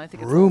storyline. I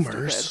think it's a little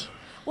Rumors. stupid.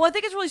 Well, I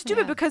think it's really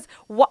stupid Yeah. because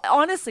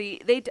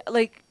honestly, they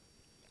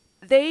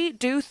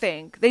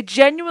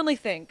genuinely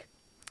think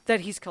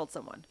that he's killed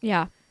someone.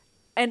 Yeah.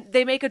 And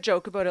they make a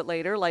joke about it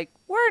later, like,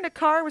 we're in a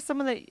car with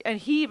someone that, and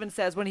he even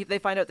says when they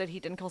find out that he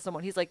didn't kill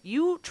someone, he's like,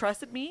 you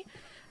trusted me?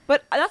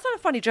 But that's not a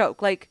funny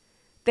joke. Like,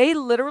 they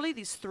literally,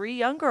 these 3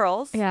 young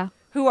girls Yeah.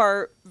 who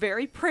are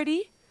very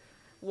pretty,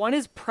 one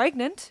is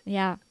pregnant,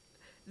 Yeah.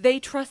 they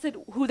trusted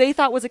who they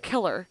thought was a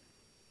killer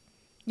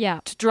Yeah.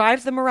 to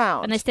drive them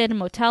around. And they stayed in a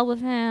motel with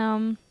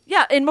him.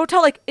 Yeah, in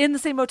the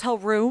same motel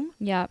room,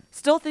 Yeah.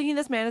 still thinking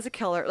this man is a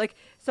killer. Like,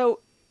 so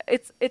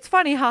it's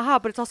funny, haha,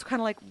 but it's also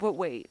kind of like,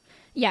 wait.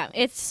 Yeah,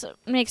 it's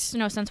makes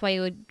no sense why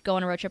you would go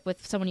on a road trip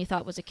with someone you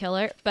thought was a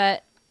killer.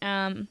 But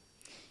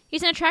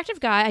he's an attractive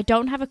guy. I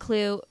don't have a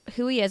clue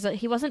who he is.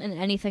 He wasn't in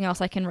anything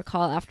else I can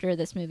recall after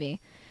this movie.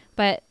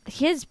 But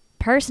his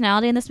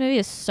personality in this movie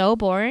is so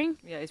boring.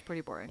 Yeah, he's pretty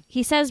boring.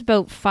 He says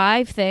about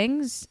 5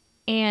 things,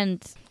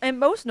 and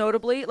most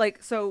notably,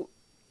 like, so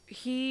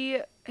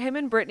him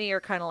and Brittany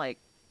are kind of like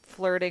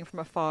flirting from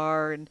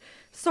afar and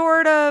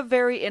sort of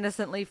very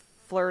innocently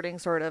flirting,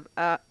 sort of.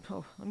 Let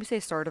me say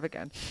sort of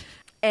again.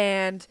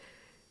 And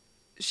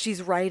she's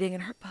writing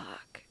in her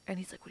book. And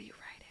he's like, what are you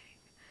writing?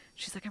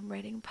 She's like, I'm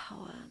writing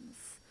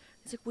poems.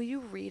 He's like, will you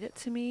read it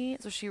to me?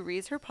 So she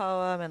reads her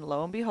poem, and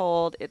lo and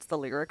behold, it's the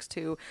lyrics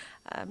to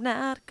I'm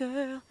Not a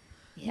Girl.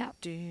 yeah,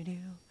 Do-do.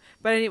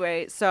 But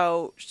anyway,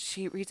 so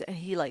she reads it, and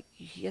he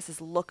has this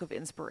look of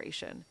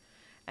inspiration.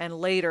 And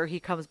later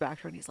he comes back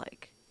to her and he's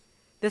like,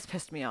 this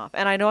pissed me off.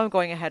 And I know I'm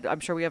going ahead.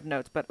 I'm sure we have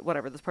notes, but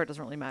whatever. This part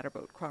doesn't really matter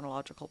about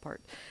chronological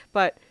part.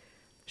 But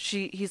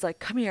he's like,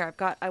 come here.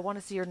 I want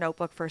to see your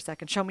notebook for a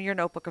second. Show me your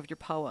notebook of your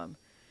poem.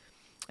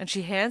 And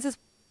she hands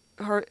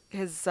her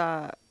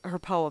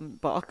poem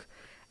book,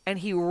 and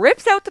he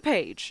rips out the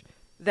page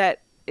that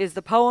is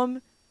the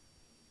poem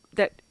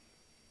that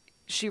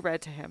she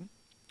read to him.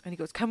 And he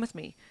goes, come with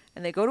me.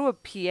 And they go to a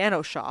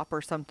piano shop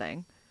or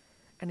something.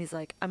 and he's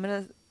like, I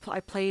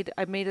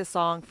made a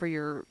song for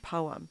your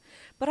poem.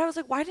 But I was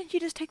like, why didn't you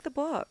just take the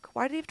book?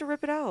 Why did you have to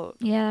rip it out?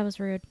 Yeah, that was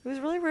rude. It was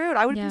really rude.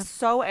 I would Yeah. be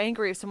so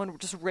angry if someone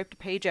just ripped a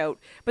page out,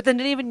 but then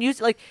didn't even use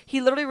it. Like,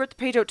 he literally ripped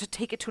the page out to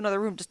take it to another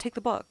room. Just take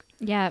the book.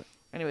 Yeah.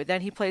 Anyway,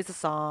 then he plays the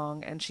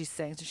song, and she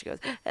sings, and she goes,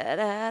 da,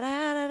 da,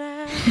 da, da,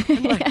 da.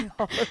 And, like,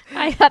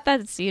 I thought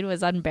that scene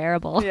was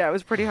unbearable. yeah, it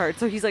was pretty hard.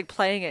 So he's like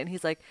playing it, and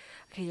he's like,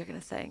 okay, you're going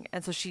to sing.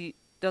 And so she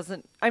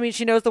doesn't, I mean,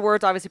 she knows the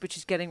words, obviously, but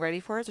she's getting ready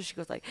for it. So she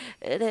goes like,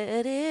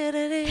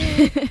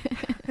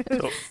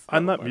 So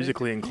I'm not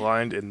musically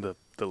inclined in the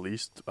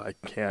least. I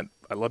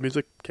love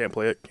music, can't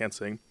play it, can't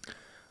sing.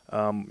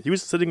 He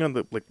was sitting on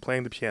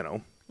playing the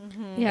piano.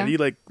 Yeah. And he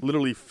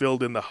literally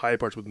filled in the high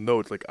parts with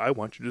notes. Like, I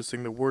want you to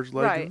sing the words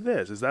like Right.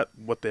 this. Is that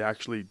what they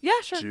actually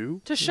sure.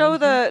 do? To show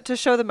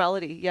the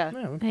melody, yeah.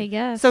 Yeah, okay. I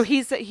guess. So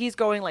he's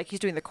going like he's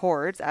doing the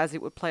chords as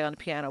it would play on a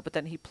piano, but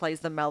then he plays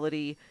the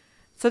melody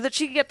so that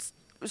she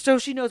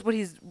knows what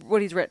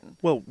he's written.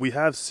 Well, we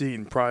have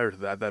seen prior to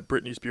that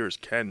Britney Spears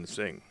can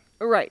sing.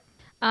 Right.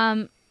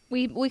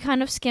 We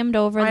kind of skimmed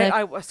over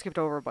I skipped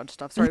over a bunch of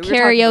stuff. Sorry. the we were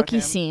talking about karaoke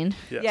him. scene.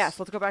 Yes. Yes,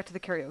 let's go back to the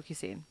karaoke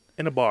scene.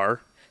 In a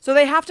bar. So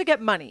they have to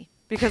get money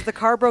because the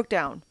car broke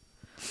down.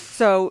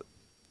 So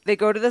they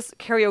go to this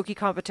karaoke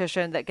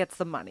competition that gets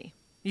the money.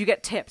 You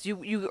get tips.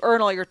 You earn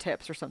all your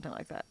tips or something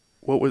like that.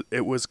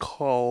 It was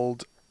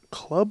called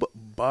Club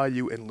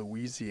Bayou in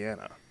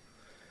Louisiana.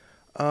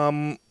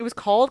 It was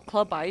called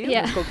Club Bayou?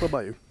 Yeah. It's called Club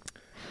Bayou.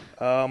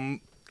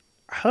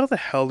 How the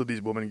hell did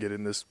these women get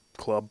in this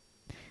club?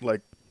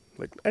 Like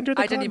enter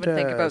the I didn't even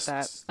think about that.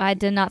 contests. I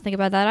did not think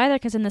about that either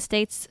because in the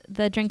States,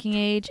 the drinking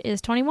age is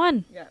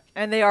 21. Yeah.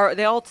 And they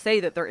all say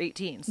that they're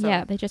 18. So.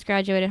 Yeah, they just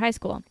graduated high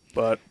school.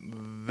 But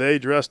they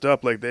dressed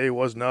up like they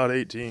was not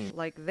 18.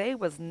 Like they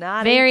was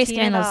not Very 18 at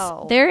scandalous.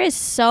 all. There is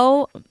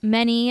so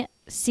many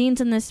scenes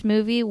in this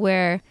movie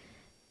where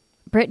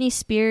Britney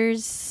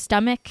Spears'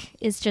 stomach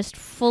is just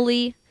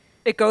fully...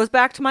 It goes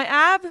back to my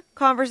ab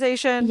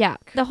conversation. Yeah.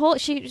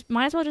 She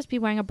might as well just be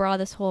wearing a bra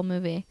this whole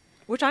movie.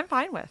 Which I'm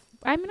fine with.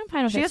 I mean, I'm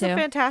fine with She it has too. a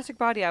fantastic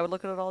body. I would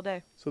look at it all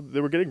day. So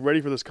they were getting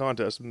ready for this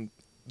contest, and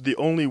the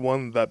only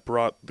one that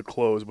brought the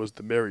clothes was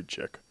the married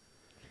chick.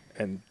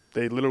 And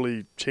they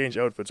literally changed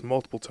outfits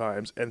multiple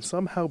times, and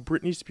somehow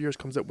Britney Spears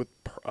comes up with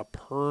a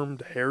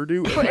permed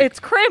hairdo in It's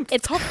crimped.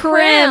 It's called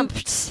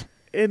crimped.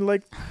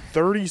 in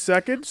 30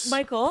 seconds.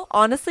 Michael,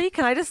 honestly,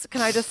 can I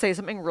just say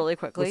something really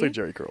quickly? Looks like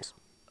Jerry curls.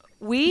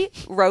 We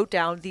wrote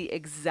down the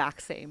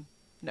exact same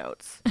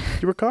notes.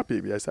 You were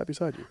copying me. I sat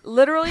beside you.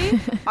 Literally,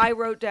 I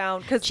wrote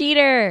down because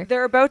Cheater.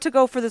 they're about to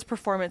go for this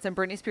performance, and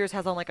Britney Spears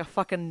has on like a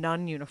fucking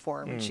nun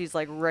uniform, and she's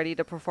like ready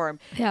to perform.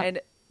 Yeah. And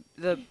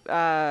the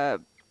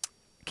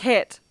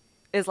Kit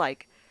is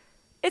like,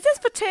 "Is this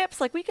for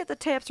tips? Like we get the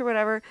tips or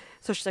whatever."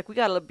 So she's like, "We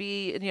gotta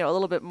be, a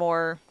little bit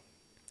more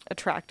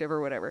attractive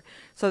or whatever."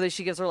 So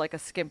she gives her like a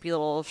skimpy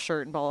little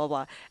shirt and blah blah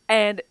blah.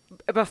 And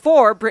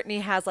before,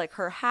 Britney has like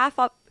her half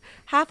up,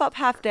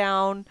 half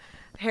down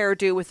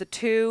hairdo with the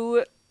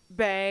two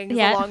bangs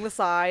Yeah. along the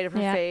side of her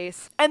Yeah.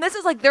 face. And this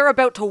is like they're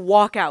about to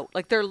walk out.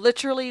 Like they're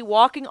literally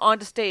walking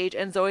onto stage,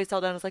 and Zoe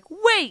Saldana is like,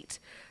 "Wait,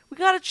 we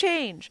gotta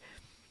change."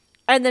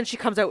 And then she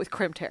comes out with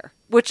crimped hair,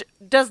 which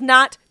does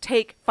not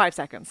take 5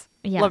 seconds.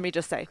 Yeah. Let me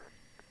just say.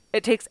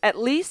 It takes at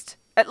least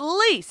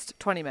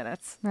 20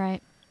 minutes.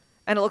 Right.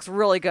 And it looks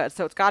really good,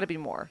 so it's got to be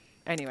more.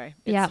 Anyway,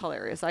 it's Yeah.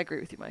 hilarious. I agree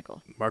with you,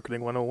 Michael.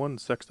 Marketing 101.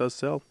 Sex does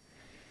sell.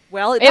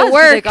 Well, it It does.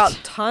 'Cause They worked. got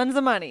tons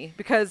of money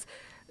because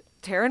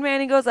Taryn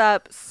Manning goes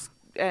up,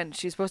 and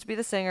she's supposed to be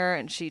the singer,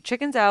 and she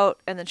chickens out,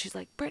 and then she's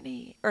like,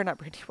 Brittany, or not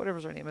Brittany,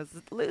 whatever her name is,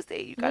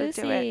 Lucy, you gotta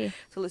do Lucy. it.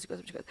 So Lucy goes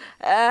up, and she goes,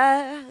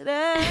 ah,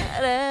 da,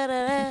 da,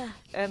 da, da,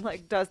 and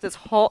like does this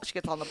whole, she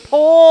gets on the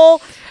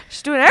pole,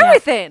 she's doing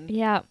everything.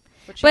 Yeah.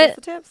 But she But- gets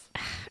the tips.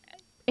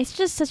 It's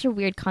just such a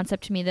weird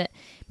concept to me that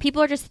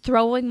people are just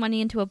throwing money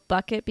into a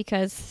bucket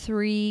because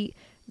 3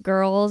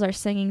 girls are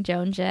singing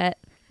Joan Jett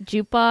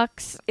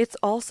jukebox. It's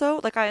also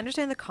like I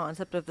understand the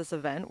concept of this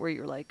event where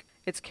you're like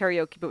it's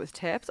karaoke but with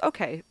tips.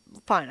 Okay,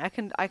 fine. I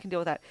can deal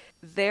with that.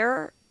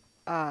 Their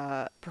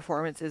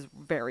performance is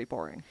very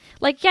boring.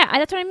 Like, yeah,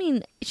 that's what I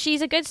mean.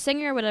 She's a good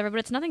singer or whatever, but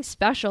it's nothing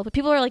special. But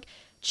people are like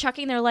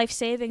chucking their life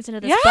savings into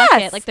this Yes!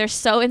 bucket. Like, they're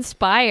so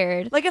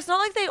inspired. Like it's not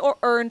like they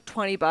earned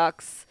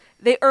 $20.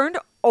 They earned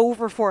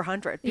over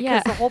 400 because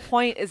Yeah. the whole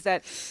point is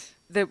that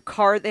the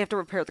car they have to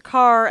repair the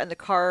car, and the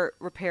car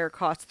repair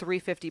costs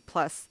 $350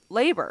 plus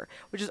labor,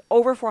 which is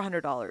over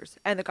 $400.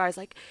 And the guy's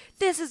like,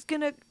 "This is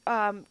gonna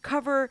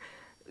cover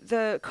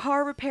the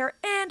car repair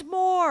and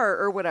more,"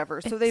 or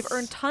whatever. So they've It's-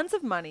 earned tons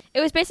of money.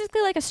 It was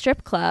basically like a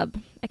strip club,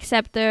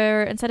 except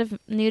they're, instead of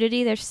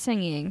nudity, they're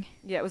singing.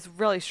 Yeah, it was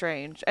really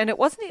strange, and it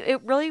wasn't.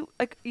 It really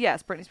like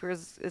yes, Britney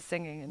Spears is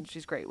singing and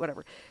she's great,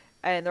 whatever,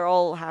 and they're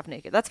all half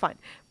naked. That's fine.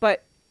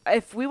 But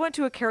if we went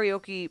to a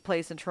karaoke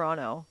place in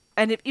Toronto,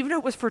 and even if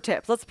it was for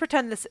tips, let's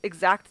pretend this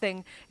exact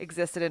thing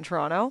existed in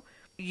Toronto,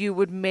 you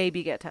would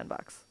maybe get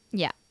 $10,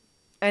 Yeah.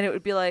 and it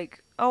would be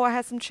like, oh, I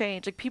had some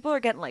change. Like people are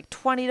getting like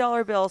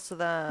 $20 bills to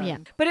them. Yeah.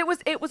 But it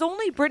was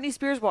only Britney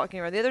Spears walking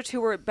around. The other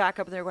two were back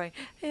up and they were going,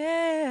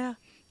 yeah,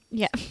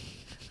 Yeah.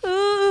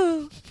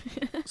 Ooh,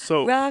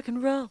 So rock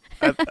and roll.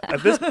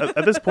 at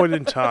this point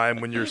in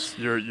time, when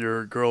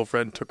your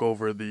girlfriend took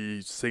over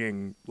the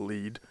singing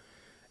lead,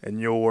 and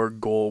your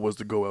goal was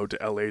to go out to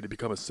LA to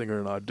become a singer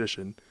and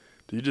audition,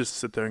 do you just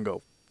sit there and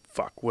go,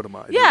 "Fuck, what am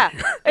I Yeah,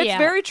 doing here?" it's Yeah.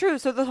 very true.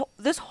 So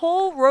this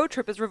whole road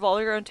trip is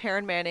revolving around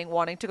Taryn Manning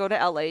wanting to go to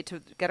LA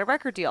to get a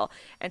record deal,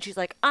 and she's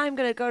like, "I'm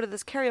gonna go to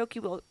this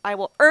karaoke. I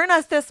will earn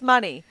us this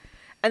money,"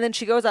 and then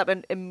she goes up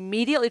and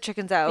immediately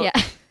chickens out. Yeah.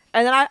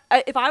 And then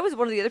I if I was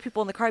one of the other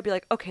people in the car, I'd be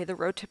like, "Okay, the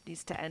road trip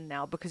needs to end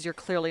now because you're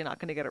clearly not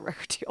going to get a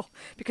record deal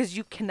because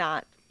you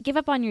cannot." Give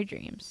up on your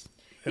dreams.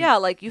 Yeah,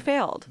 like you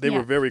failed. They Yeah.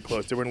 were very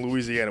close. They were in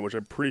Louisiana, which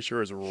I'm pretty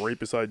sure is right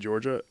beside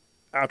Georgia.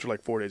 After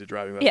like 4 days of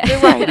driving, Yeah.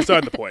 that's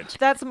beside the point.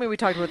 That's something we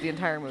talked about the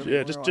entire movie. Yeah,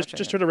 when we were just watching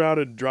it. turn around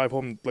and drive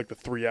home like the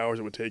 3 hours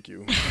it would take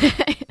you.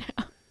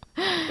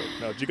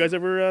 No, did you guys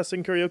ever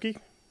sing karaoke?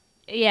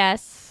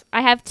 Yes.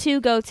 I have 2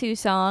 go-to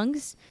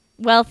songs.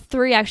 Well,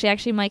 3 actually.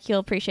 Actually, Mike, you'll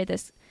appreciate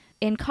this.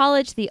 In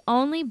college, the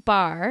only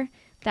bar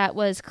that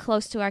was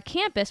close to our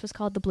campus was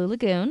called the Blue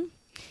Lagoon,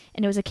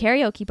 and it was a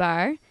karaoke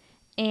bar,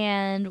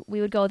 and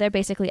we would go there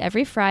basically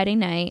every Friday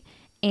night,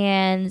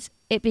 and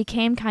it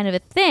became kind of a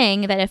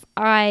thing that if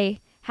I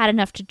had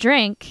enough to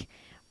drink,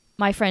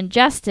 my friend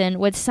Justin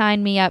would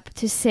sign me up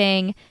to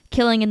sing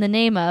Killing in the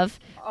Name of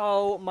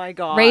Oh my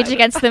god. Rage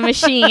Against the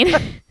Machine.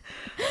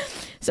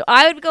 So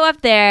I would go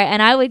up there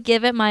and I would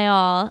give it my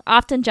all.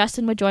 Often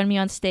Justin would join me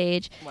on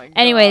stage. Oh my God.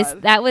 Anyways,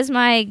 that was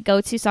my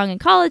go-to song in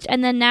college.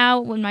 And then now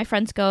when my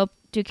friends go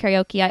do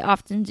karaoke, I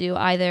often do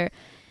either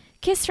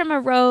Kiss from a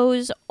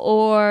Rose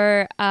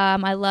or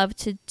I love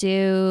to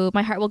do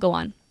My Heart Will Go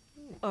On.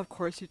 Of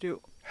course you do.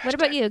 What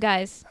about you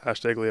guys?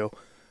 Hashtag Leo.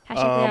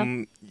 Hashtag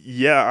Leo.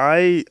 Yeah,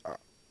 I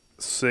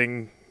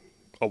sing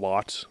a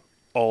lot,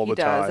 all He the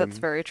does. time, That's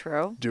very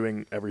true.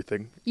 doing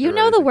everything. You or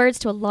know the anything. words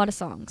to a lot of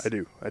songs. I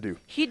do.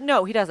 He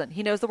doesn't.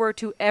 He knows the word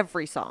to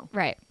every song,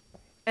 Right.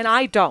 and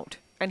I don't.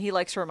 And he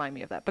likes to remind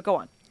me of that. But go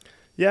on.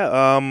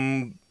 Yeah,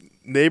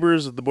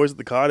 neighbors, the boys at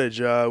the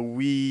cottage,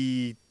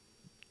 we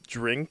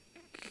drink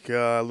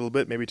a little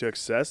bit, maybe to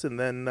excess, and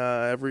then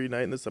every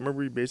night in the summer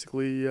we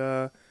basically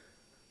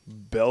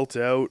belt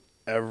out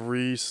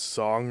every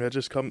song that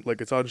just comes,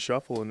 like it's on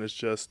shuffle, and it's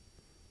just,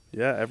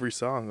 yeah, every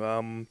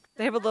song.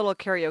 They have a little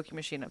karaoke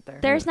machine up there.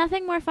 There's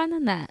nothing more fun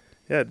than that.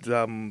 Yeah,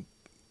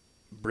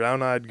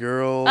 Brown Eyed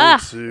Girl Ah.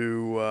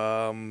 to,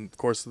 of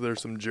course,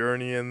 there's some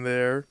Journey in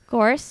there. Of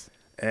course.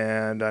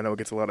 And I know it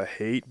gets a lot of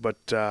hate,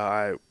 but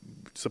I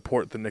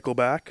support the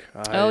Nickelback.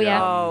 Oh,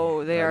 yeah.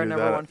 Oh, they I are do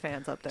number that. one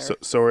fans up there. So,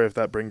 sorry if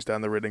that brings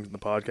down the ratings in the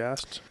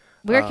podcast.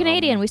 We're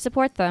Canadian. We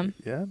support them.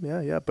 Yeah.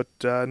 But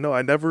no,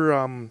 I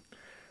never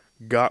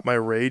got my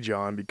rage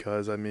on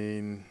because, I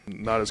mean,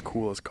 not as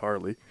cool as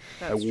Carly.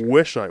 That's I true.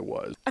 wish I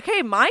was.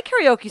 Okay, my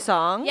karaoke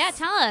songs Yeah,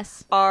 tell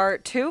us. are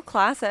 2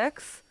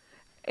 classics.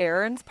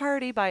 Aaron's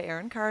Party by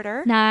Aaron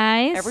Carter.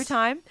 Nice. Every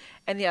time.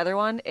 And the other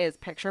one is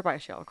Picture by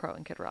Sheryl Crow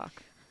and Kid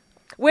Rock.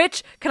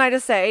 Which, can I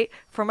just say,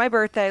 for my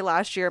birthday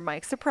last year,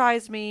 Mike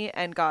surprised me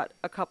and got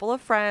a couple of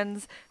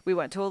friends. We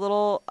went to a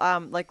little,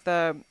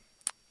 little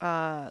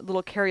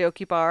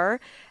karaoke bar,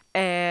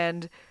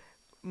 and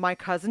my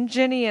cousin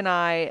Ginny and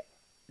I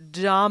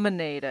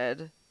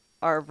dominated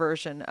our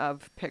version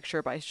of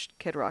Picture by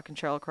Kid Rock and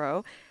Sheryl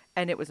Crow,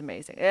 and it was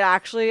amazing. It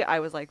actually, I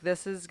was like,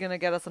 this is going to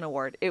get us an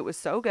award. It was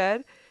so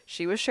good.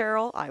 She was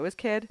Cheryl, I was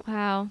Kid,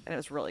 Wow. and it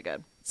was really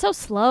good. So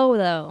slow,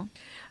 though.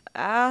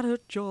 Out of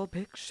your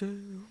picture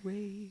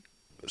way.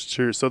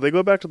 Sure. So they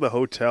go back to the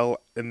hotel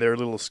in their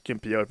little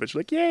skimpy outfits.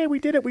 Like, yeah, we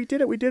did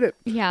it.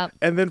 Yeah.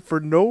 And then for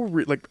no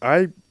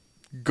I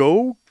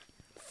go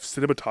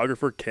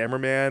cinematographer,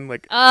 cameraman,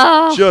 like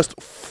Oh. just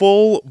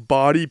full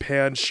body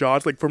pan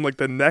shots, like from like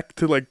the neck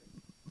to like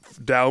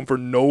down for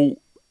no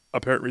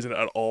apparent reason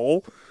at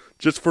all,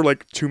 just for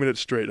like 2 minutes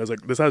straight. I was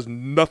like, this has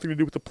nothing to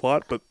do with the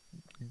plot, but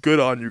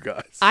good on you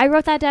guys. I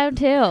wrote that down,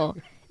 too.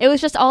 It was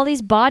just all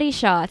these body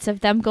shots of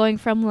them going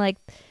from, like,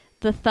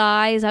 the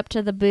thighs up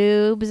to the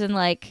boobs and,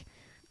 like,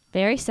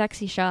 very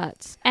sexy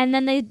shots. And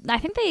then I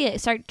think they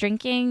start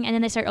drinking, and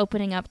then they start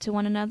opening up to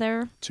one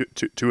another.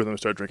 Two of them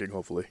start drinking,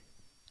 hopefully.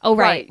 Oh,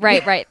 right.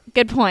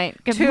 Good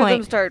point. Good 2 of them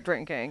point. start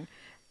drinking,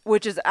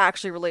 which is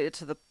actually related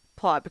to the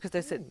plot because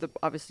they said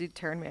obviously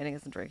Taryn Manning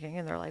isn't drinking,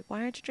 and they're like,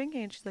 "Why aren't you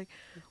drinking?" And she's like,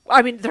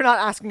 I mean, they're not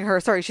asking her.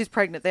 Sorry, she's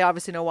pregnant. They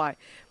obviously know why,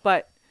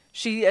 but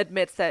she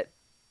admits that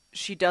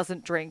she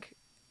doesn't drink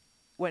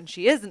when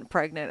she isn't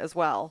pregnant as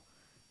well.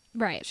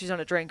 Right. She's not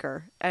a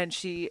drinker, and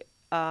she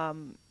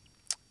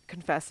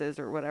confesses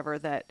or whatever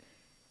that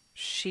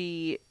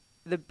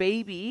the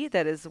baby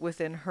that is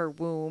within her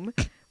womb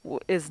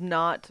is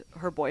not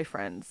her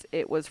boyfriend's.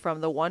 It was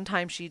from the one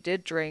time she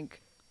did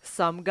drink.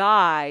 Some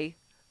guy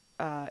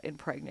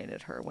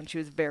impregnated her when she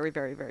was very,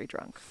 very, very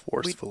drunk.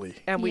 Forcefully.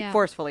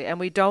 Forcefully, and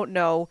we don't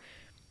know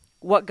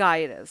what guy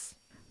it is.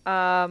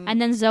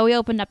 And then Zoe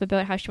opened up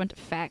about how she went to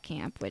fat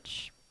camp,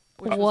 which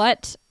Which was-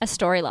 what a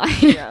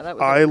storyline. Yeah, that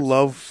was. I interesting.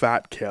 love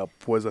fat camp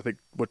was, I think,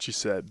 what she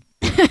said.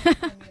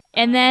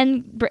 And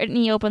then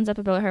Brittany opens up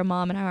about her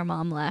mom and how her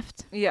mom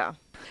left. Yeah.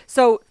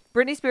 So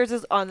Britney Spears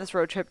is on this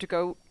road trip to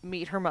go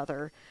meet her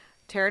mother.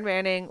 Taryn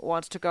Manning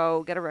wants to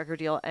go get a record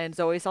deal, and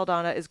Zoe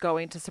Saldana is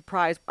going to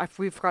surprise.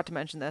 We forgot to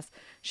mention this.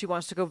 She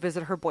wants to go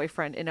visit her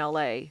boyfriend in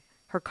L.A.,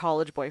 her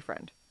college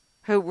boyfriend,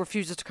 who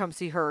refuses to come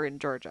see her in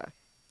Georgia.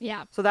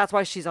 Yeah. So that's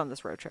why she's on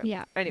this road trip.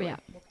 Yeah. Anyway.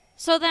 Yeah.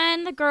 So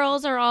then the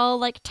girls are all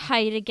like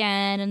tight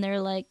again, and they're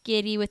like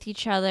giddy with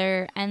each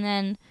other, and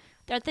then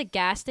they're at the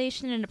gas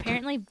station, and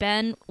apparently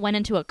Ben went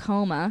into a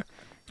coma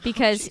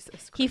because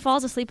he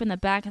falls asleep in the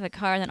back of the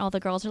car, and then all the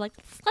girls are like,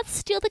 let's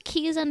steal the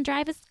keys and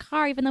drive his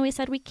car, even though he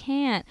said we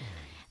can't.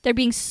 They're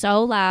being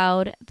so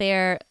loud.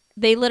 They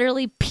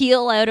literally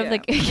peel out of the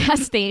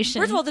gas station.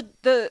 First of all,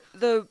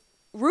 the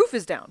roof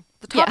is down.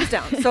 The top is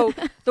down. So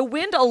the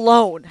wind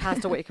alone has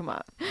to wake him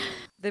up.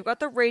 They've got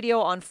the radio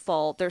on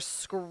full. They're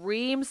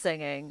scream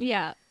singing.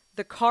 Yeah.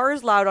 The car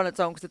is loud on its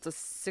own because it's a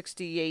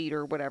 68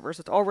 or whatever,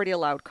 so it's already a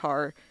loud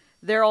car.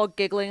 They're all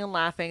giggling and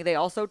laughing. They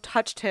also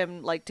touched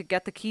him like to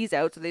get the keys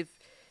out, so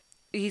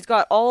he's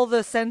got all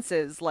the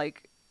senses.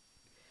 Like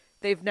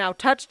they've now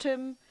touched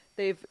him.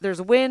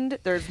 There's wind,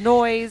 there's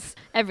noise,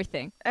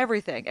 everything,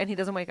 and he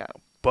doesn't wake up.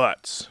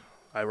 But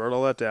I wrote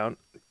all that down.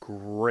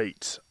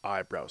 Great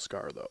eyebrow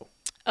scar though.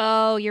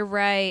 Oh, you're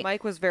right.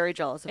 Mike was very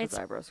jealous of his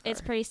eyebrow scar.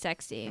 It's pretty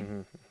sexy.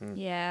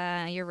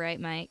 Yeah, you're right,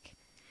 Mike.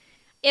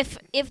 If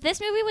this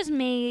movie was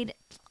made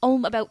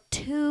about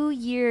 2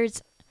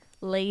 years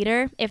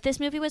later, if this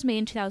movie was made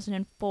in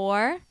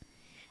 2004,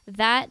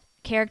 that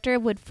character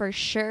would for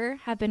sure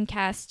have been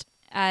cast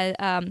as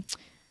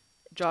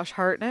Josh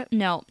Hartnett?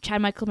 No,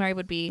 Chad Michael Murray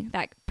would be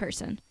that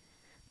person.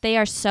 They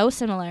are so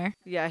similar.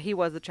 Yeah, he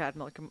was the Chad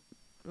Michael.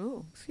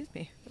 Ooh, excuse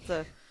me. It's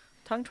a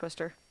tongue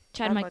twister.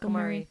 Chad Michael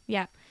Murray.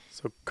 Yeah.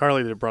 So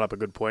Carly brought up a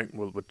good point,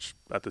 which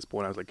at this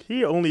point I was like,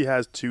 he only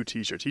has 2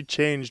 T-shirts. He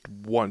changed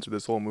once with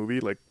this whole movie,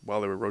 like while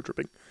they were road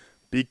tripping,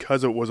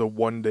 because it was a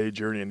 1-day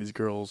journey, and these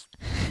girls.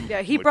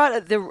 Yeah, he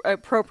brought the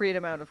appropriate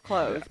amount of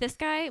clothes. This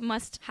guy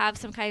must have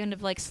some kind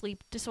of like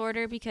sleep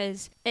disorder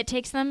because it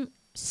takes them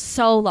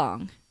so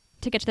long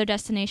to get to their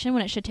destination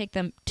when it should take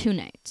them 2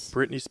 nights.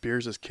 Britney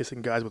Spears is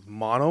kissing guys with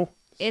mono.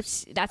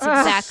 That's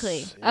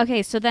exactly.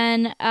 Okay, so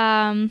then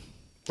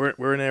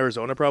we're in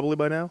Arizona probably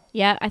by now.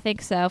 Yeah, I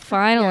think so.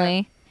 Finally.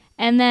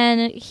 Yeah. And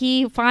then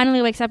he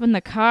finally wakes up in the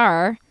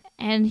car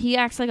and he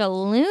acts like a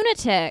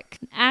lunatic.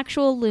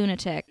 Actual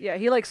lunatic. Yeah,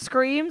 he like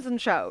screams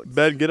and shouts.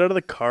 Ben, get out of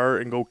the car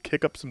and go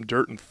kick up some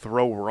dirt and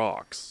throw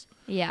rocks.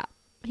 Yeah.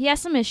 He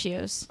has some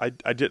issues. I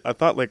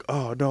thought like,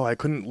 oh no, I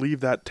couldn't leave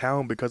that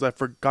town because I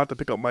forgot to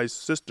pick up my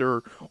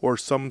sister or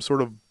some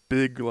sort of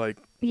big like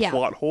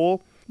plot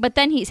hole. But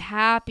then he's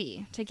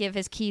happy to give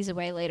his keys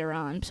away later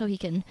on so he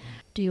can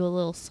do a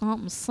little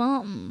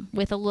something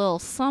with a little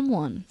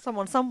someone.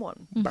 Someone.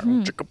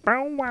 Mm-hmm.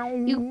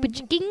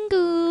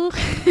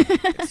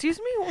 Excuse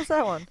me? What was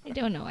that one? I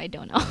don't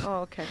know. Oh,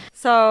 okay.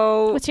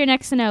 So what's your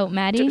next note,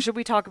 Maddie? Should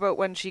we talk about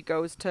when she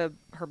goes to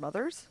her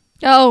mother's?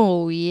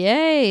 Oh,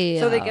 yay.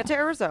 So they get to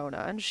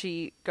Arizona, and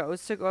she go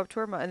up to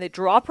her mom, and they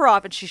drop her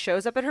off, and she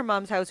shows up at her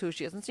mom's house, who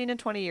she hasn't seen in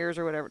 20 years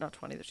or whatever. Not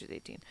 20, that she's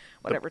 18.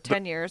 Whatever,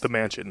 10 years. The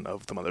mansion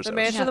of the mother's house. The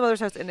mansion of the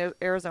mother's house in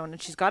Arizona,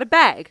 and she's got a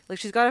bag. Like,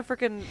 she's got a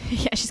freaking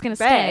she's gonna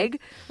bag.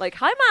 Stay. Like,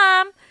 hi,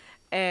 Mom.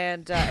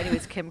 And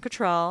anyways, Kim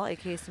Cattrall,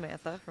 a.k.a.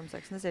 Samantha from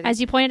Sex and the City. As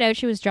you pointed out,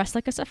 she was dressed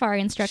like a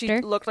safari instructor. She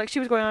looked like she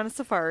was going on a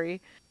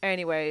safari.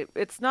 Anyway,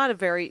 it's not a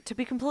very, to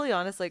be completely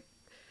honest, like,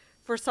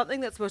 for something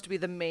that's supposed to be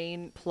the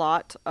main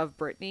plot of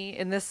Britney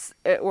in this,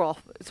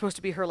 it's supposed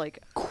to be her, like...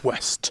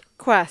 Quest,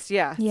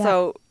 yeah.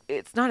 So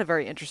it's not a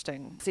very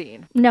interesting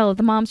scene. No,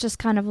 the mom's just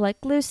kind of like,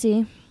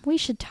 Lucy, we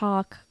should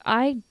talk.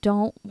 I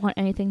don't want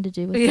anything to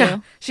do with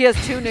you. She has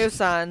 2 new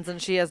sons,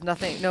 and she has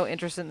no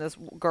interest in this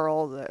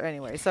girl.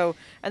 Anyway, so...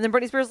 And then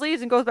Britney Spears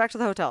leaves and goes back to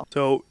the hotel.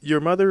 So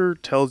your mother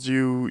tells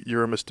you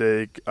you're a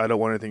mistake. I don't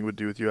want anything to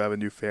do with you. I have a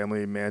new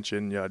family,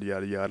 mansion, yada,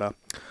 yada, yada.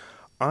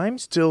 I'm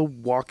still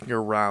walking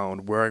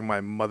around wearing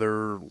my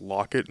mother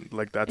locket.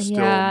 Like, that's still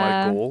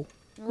my goal.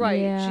 Right.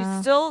 Yeah.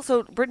 She's still...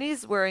 So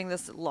Britney's wearing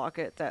this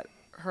locket that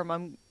her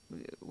mom,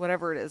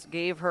 whatever it is,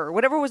 gave her.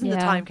 Whatever was in the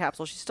time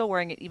capsule. She's still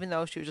wearing it, even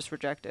though she was just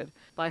rejected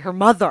by her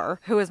mother,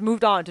 who has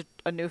moved on to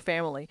a new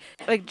family.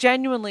 Like,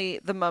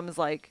 genuinely, the mom's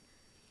like,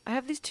 I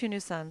have these 2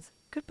 new sons.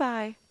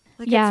 Goodbye.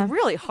 Like, it's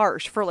really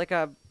harsh for, like,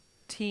 a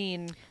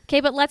teen... Okay,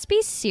 but let's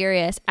be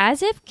serious.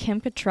 As if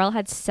Kim Cattrall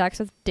had sex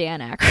with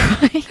Dan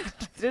Aykroyd.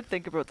 I did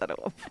think about that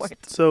at one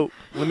point. So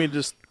let me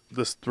just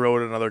throw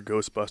in another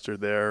Ghostbuster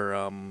there.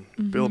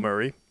 Bill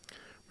Murray.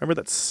 Remember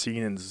that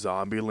scene in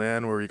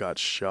Zombieland where he got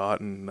shot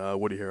and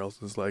Woody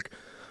Harrelson's like,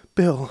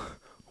 Bill,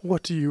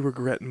 what do you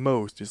regret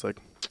most? He's like,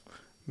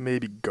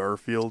 maybe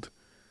Garfield.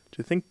 Do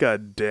you think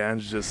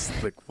Dan's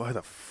just like, why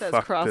the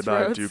fuck did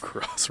I do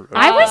Crossroads?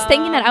 I was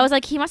thinking that. I was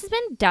like, he must have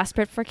been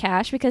desperate for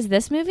cash because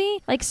this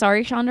movie, like,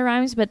 sorry, Shonda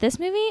Rhimes, but this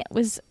movie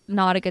was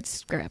not a good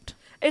script.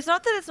 It's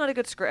not that it's not a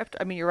good script.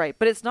 I mean, you're right.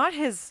 But it's not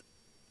his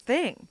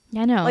thing.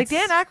 Yeah, I know. Like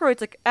Dan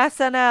Aykroyd's like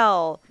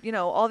SNL, you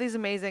know, all these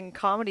amazing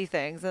comedy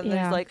things, and then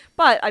Yeah. he's like,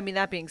 but I mean,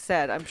 that being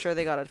said, I'm sure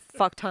they got a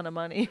fuck ton of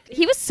money.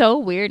 He was so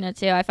weird in it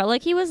too. I felt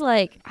like he was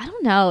like, I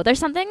don't know. There's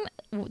something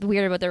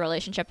weird about their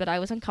relationship that I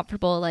was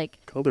uncomfortable. Like,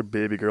 Called her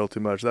baby girl too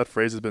much. That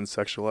phrase has been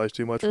sexualized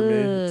too much for me.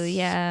 ooh, It's-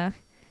 yeah,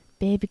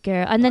 baby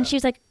girl. And then she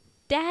was like,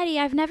 Daddy,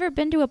 I've never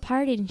been to a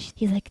party. And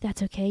he's like,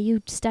 that's okay.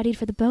 You studied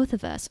for the both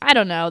of us. I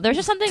don't know. There's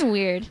just something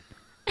weird.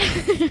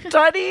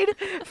 Studied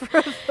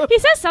for the He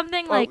says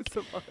something like, both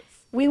of us.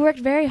 we worked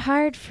very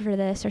hard for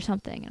this or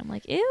something. And I'm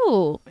like,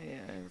 ew. Yeah,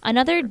 it's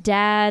Another weird.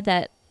 dad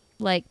that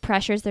like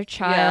pressures their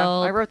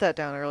child. Yeah, I wrote that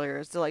down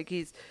earlier. So like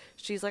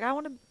she's like, I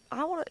want to.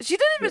 She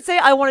didn't even say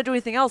I want to do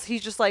anything else.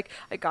 He's just like,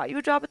 I got you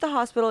a job at the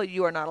hospital.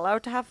 You are not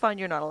allowed to have fun.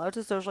 You're not allowed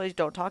to socialize.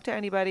 Don't talk to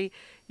anybody.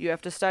 You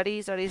have to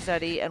study,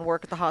 and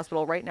work at the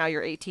hospital right now.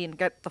 You're 18.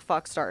 Get the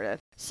fuck started.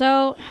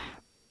 So,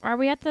 are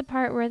we at the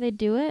part where they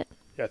do it?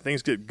 Yeah,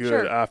 things get good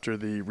Sure. after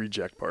the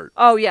reject part.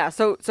 Oh yeah,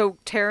 so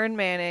Taryn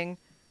Manning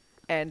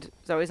and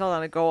Zoe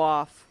Saldana go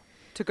off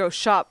to go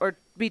shop or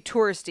be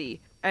touristy,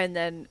 and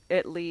then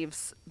it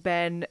leaves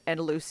Ben and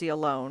Lucy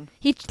alone.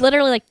 He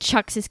literally like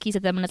chucks his keys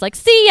at them and is like,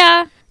 see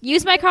ya!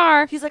 Use my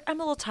car! He's like, I'm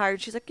a little tired.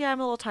 She's like, yeah, I'm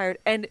a little tired.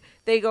 And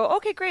they go,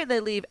 okay, great. And they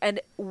leave,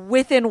 and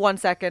within 1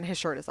 second, his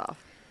shirt is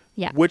off.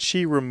 Yeah. Which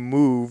he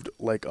removed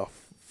like a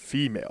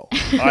female.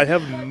 I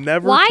have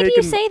never Why taken... do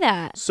you say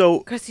that? So,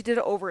 Because he did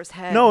it over his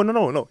head.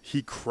 no.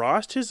 He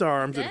crossed his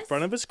arms in This?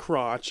 front of his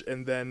crotch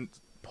and then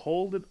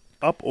pulled it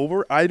up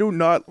over. I do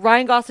not...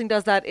 Ryan Gosling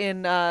does that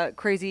in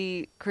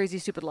Crazy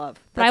Stupid Love.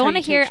 But That's I how want to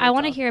you take hear. I shirts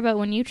want to off. hear about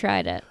when you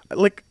tried it.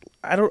 Like,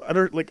 I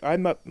don't, like,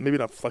 I'm not, maybe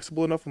not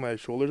flexible enough with my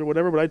shoulders or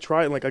whatever, but I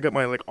try and, like, I got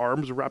my, like,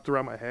 arms wrapped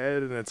around my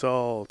head and it's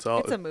all, It's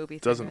a movie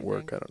It thing, doesn't I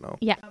work. think. I don't know.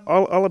 Yeah.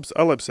 All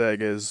I'm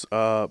saying is,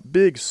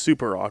 big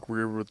super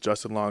awkward with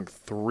Justin Long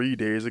 3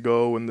 days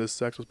ago when this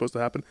sex was supposed to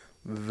happen.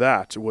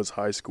 That was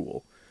high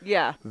school.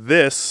 Yeah.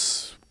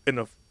 This in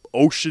a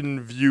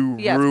ocean view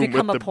Yeah, it's room with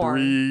become a the porn.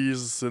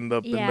 breeze and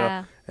the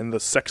Yeah. and the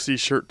sexy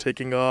shirt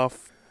taking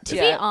off. To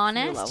Yeah, be it's new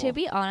honest,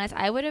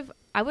 level.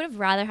 I would have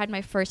rather had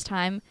my first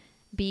time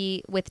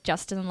be with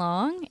Justin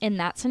Long in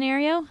that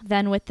scenario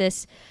than with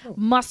this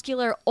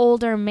muscular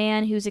older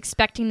man who's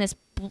expecting this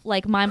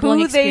like mind-blowing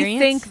Who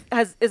experience. they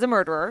think is a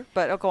murderer,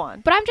 but go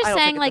on. But I'm I just don't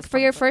saying, think like, it's for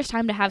your funny, first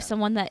time to have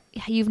someone that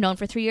you've known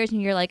for 3 years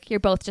and you're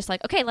both just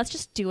like, okay, let's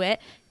just do it.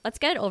 Let's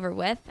get it over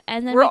with.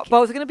 And then We're we can-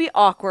 both going to be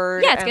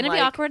awkward. yeah, it's and, going to be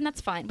like, awkward and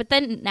that's fine. But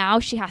then now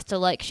she has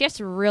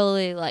to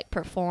really like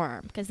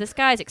perform because this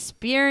guy's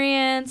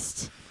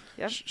experienced.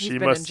 Yep, Sh- he's she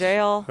been in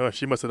jail. Oh,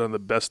 she must have done the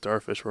best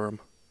starfish for him.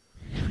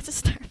 It's a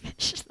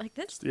starfish like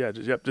this. Yeah,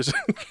 just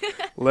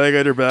leg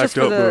at her back, Just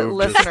for don't the move.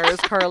 listeners,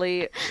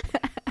 Carly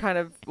kind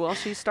of,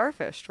 she's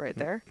starfished right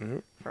there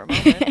Mhm. for a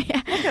moment.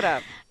 Look it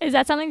up. Is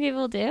that something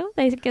people do?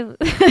 They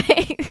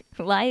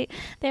lie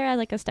there as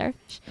like a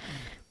starfish.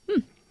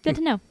 Good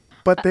to know.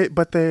 But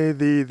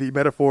the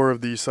metaphor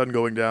of the sun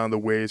going down, the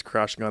waves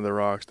crashing on the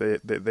rocks,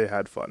 they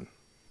had fun.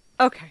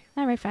 Okay.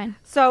 All right, fine.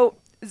 So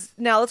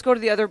now let's go to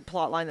the other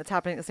plot line that's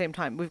happening at the same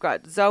time. We've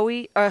got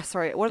Zoe.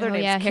 Sorry, what are their Oh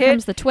names? yeah, here Kit,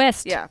 comes the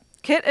twist. Yeah.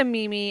 Kit and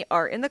Mimi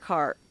are in the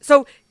car.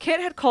 So Kit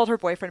had called her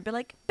boyfriend and been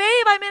like,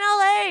 babe, I'm in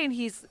LA. And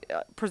he's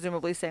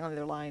presumably saying on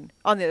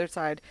the other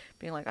side,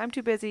 being like, I'm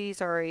too busy.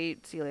 Sorry.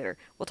 See you later.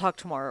 We'll talk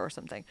tomorrow or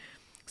something.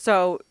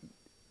 So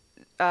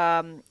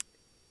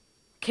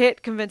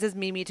Kit convinces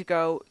Mimi to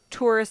go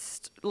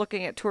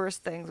looking at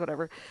tourist things,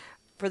 whatever,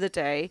 for the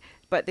day.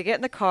 But they get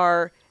in the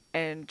car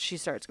and she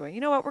starts going,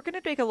 you know what? We're going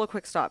to make a little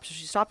quick stop. So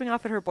she's stopping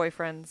off at her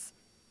boyfriend's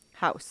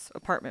house,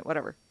 apartment,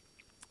 whatever.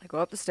 I go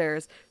up the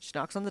stairs. She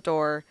knocks on the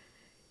door.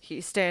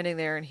 He's standing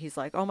there and he's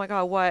like, oh my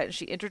God, what? And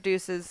she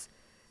introduces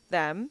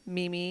them,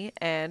 Mimi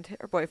and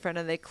her boyfriend,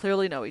 and they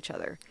clearly know each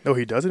other. No,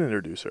 he doesn't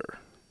introduce her.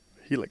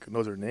 He like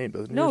knows her name,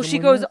 doesn't he? No, or she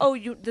something goes,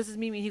 like that? oh, this is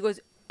Mimi. He goes,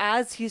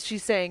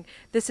 she's saying,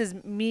 this is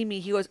Mimi.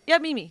 He goes, yeah,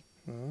 Mimi.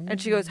 And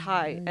she goes,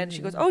 hi. And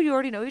she goes, oh, you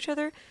already know each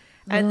other?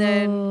 And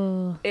then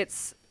Oh.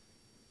 it's,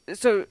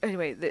 so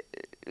anyway,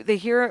 they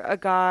hear a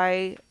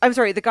guy, I'm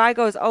sorry, the guy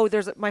goes, oh,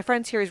 my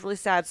friend's here. He's really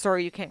sad.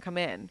 Sorry, you can't come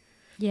in.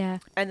 Yeah.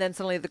 And then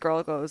suddenly the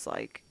girl goes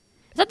like,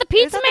 Is that the is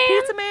pizza that man?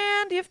 the pizza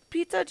man? Do you have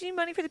pizza? Do you need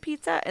money for the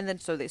pizza? And then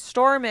so they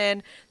storm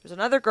in. There's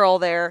another girl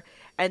there.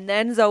 And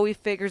then Zoe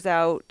figures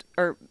out,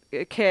 or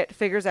Kit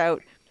figures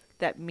out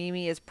that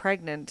Mimi is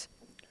pregnant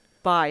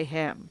by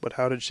him. But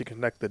how did she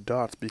connect the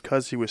dots?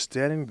 Because he was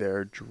standing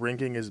there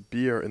drinking his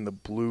beer in the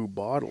blue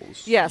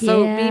bottles. Yeah,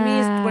 so Yeah.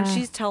 Mimi's, when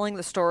she's telling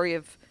the story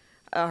of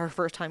her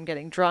first time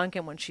getting drunk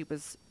and when she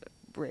was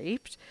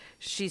raped,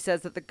 she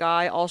says that the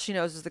guy, all she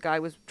knows is the guy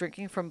was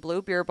drinking from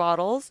blue beer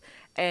bottles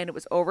and it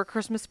was over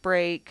Christmas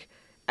break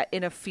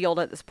in a field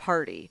at this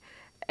party.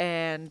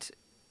 And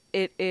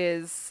it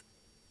is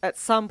at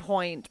some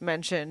point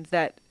mentioned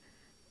that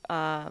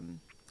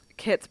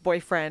Kit's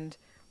boyfriend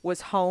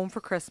was home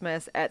for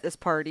Christmas at this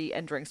party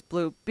and drinks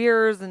blue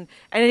beers. And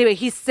anyway,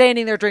 he's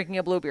standing there drinking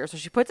a blue beer. So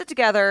she puts it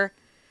together.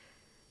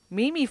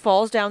 Mimi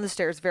falls down the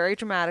stairs very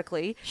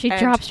dramatically. She and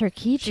drops her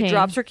keychain. She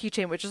drops her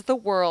keychain, which is the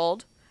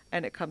world,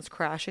 and it comes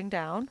crashing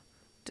down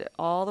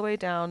all the way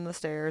down the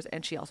stairs,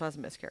 and she also has a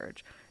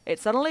miscarriage. It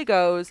suddenly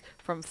goes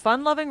from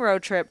fun-loving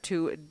road trip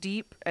to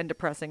deep and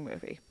depressing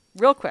movie.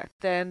 Real quick.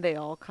 Then they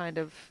all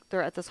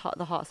they're at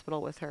the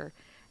hospital with her,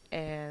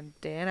 and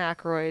Dan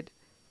Aykroyd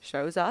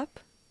shows up,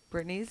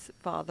 Brittany's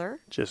father.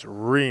 Just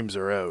reams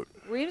her out.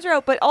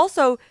 But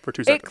also, For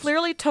 2 seconds. It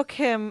clearly took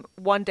him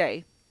one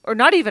day, or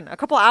not even, a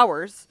couple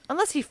hours.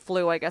 Unless he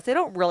flew, I guess. They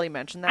don't really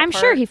mention that I'm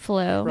part. sure he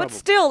flew. But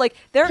still, like,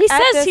 they're He at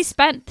says this, he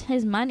spent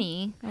his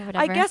money or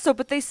whatever. I guess so,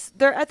 but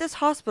they're at this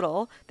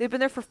hospital. They've been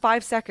there for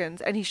 5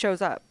 seconds, and he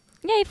shows up.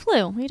 Yeah, he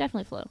flew. He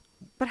definitely flew.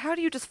 But how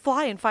do you just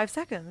fly in 5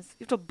 seconds?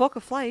 You have to book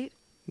a flight.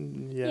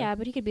 Yeah,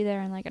 but he could be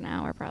there in like an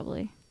hour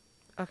probably.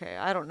 Okay,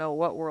 I don't know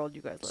what world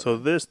you guys live So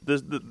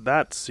in.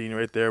 that scene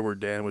right there where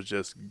Dan was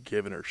just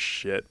giving her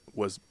shit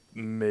was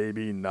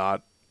maybe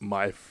not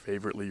my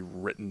favoritely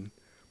written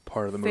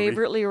part of the movie.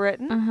 Favoritely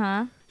written?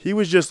 Uh-huh. He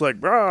was just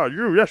like,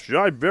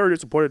 I'm very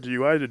disappointed in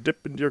you. I had to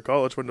dip into your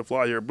college fund to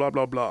fly here, blah,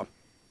 blah, blah.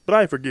 But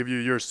I forgive you.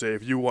 You're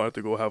safe. You wanted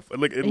to go have fun.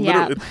 Like, it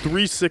literally, it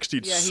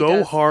 360'd Yeah, he so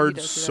does. hard,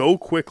 He does do so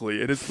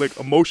quickly. And it's like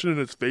emotion in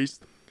his face.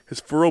 His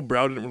furrowed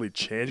brow didn't really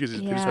change because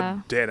he just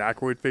had Dan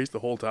Aykroyd face the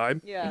whole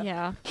time.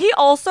 Yeah. He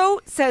also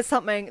says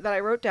something that I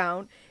wrote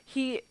down.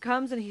 He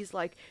comes and he's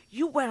like,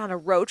 you went on a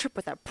road trip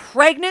with a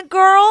pregnant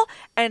girl?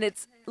 And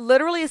it's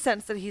literally a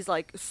sense that he's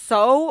like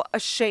so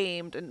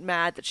ashamed and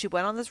mad that she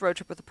went on this road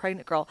trip with a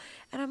pregnant girl.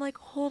 And I'm like,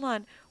 hold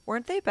on.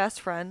 Weren't they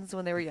best friends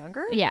when they were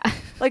younger? Yeah.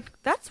 Like,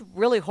 that's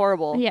really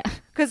horrible. Yeah.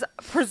 Because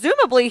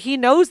presumably he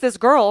knows this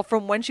girl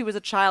from when she was a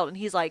child. And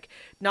he's like,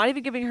 not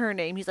even giving her a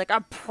name. He's like,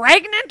 a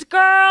pregnant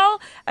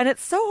girl. And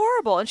it's so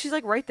horrible. And she's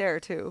like right there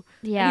too.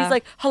 Yeah. And he's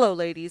like, hello,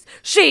 ladies.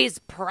 She's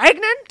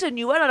pregnant and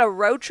you went on a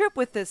road trip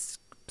with this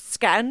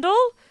scandal?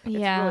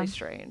 Yeah. It's really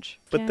strange.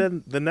 But Yeah.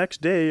 then the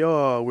next day,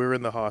 we're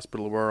in the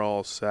hospital. We're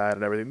all sad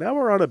and everything. Now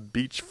we're on a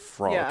beach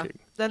frolicking.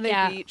 Yeah. Then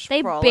they beach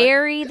They frolic.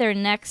 bury their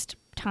next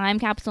time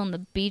capsule on the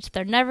beach.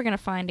 They're never going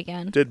to find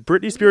again. Did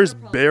Britney Spears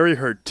bury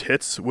her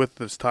tits with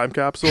this time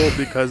capsule?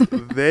 Because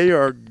they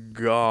are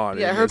gone.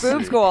 Yeah, in her this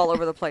boobs scene. go all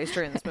over the place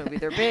during this movie.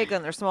 They're big,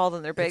 then they're small,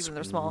 then they're big, It's then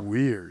they're small.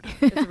 weird.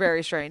 It's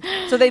very strange.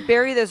 So they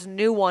bury this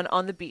new one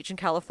on the beach in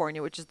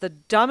California, which is the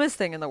dumbest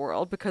thing in the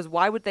world because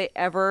why would they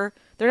ever?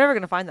 They're never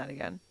going to find that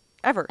again.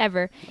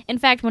 Ever. In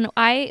fact,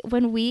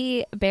 when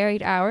we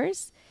buried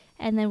ours,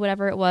 and then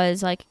whatever it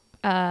was, like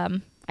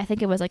I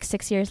think it was like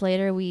 6 years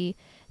later, we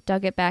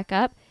dug it back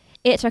up.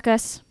 It took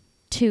us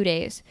 2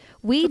 days.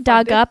 We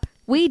dug up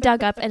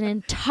an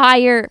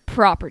entire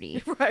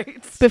property.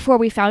 Right. Before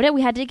we found it,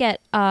 we had to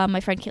get my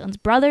friend Caitlin's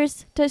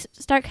brothers to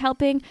start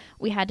helping.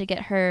 We had to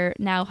get her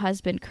now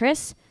husband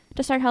Chris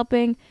to start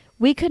helping.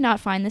 We could not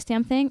find this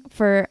damn thing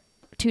for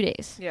 2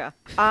 days. Yeah.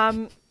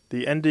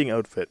 The ending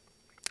outfit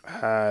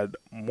had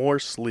more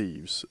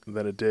sleeves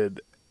than it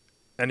did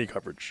any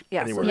coverage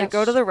Yeah. So anywhere they else.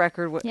 go to the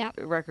record. Yep.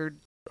 Record.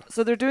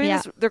 So they're doing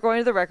this. They're going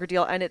to the record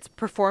deal, and it's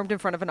performed in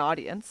front of an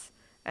audience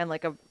and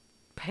like a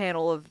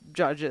panel of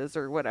judges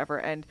or whatever.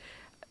 And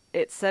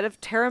it said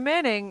of Tara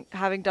Manning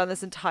having done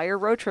this entire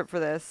road trip for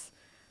this,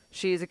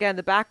 she's again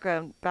the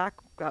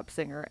backup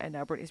singer, and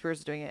now Britney Spears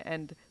is doing it.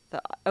 And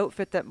the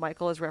outfit that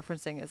Michael is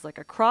referencing is like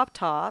a crop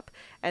top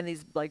and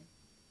these like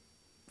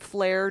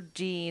flared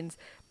jeans,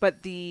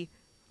 but the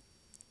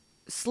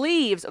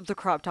sleeves of the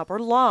crop top are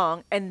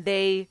long and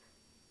they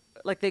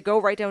go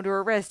right down to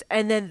her wrist,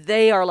 and then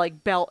they are like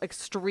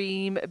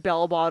extreme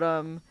bell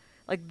bottom,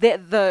 like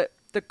the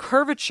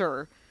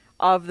curvature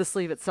of the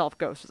sleeve itself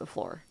goes to the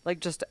floor, like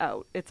just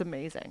out. It's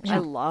amazing. Yeah. I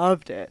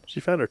loved it. She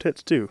found her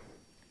tits too.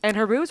 And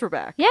her boobs were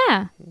back.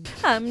 Yeah.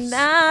 I'm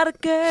not a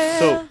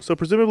girl. So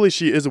presumably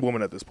she is a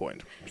woman at this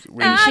point.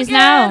 She's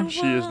now.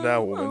 She is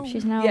now a woman.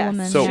 She's now Yes, a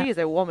woman. So- she is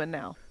a woman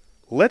now.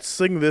 Let's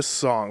sing this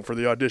song for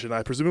the audition.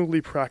 I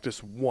presumably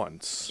practiced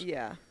once.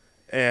 Yeah.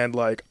 And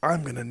like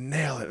I'm gonna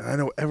nail it. And I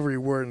know every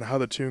word and how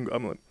the tune.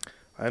 I'm like,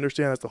 I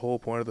understand that's the whole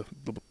point of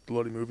the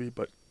bloody movie,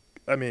 but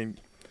I mean,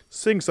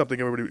 sing something,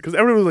 everybody, because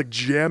everybody was like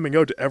jamming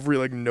out to every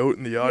like note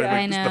in the audio. Yeah,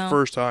 like, I this is know. the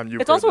first time you.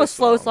 It's also a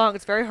slow song.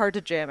 It's very hard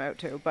to jam out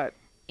to, but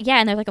Yeah,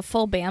 and there's like a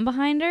full band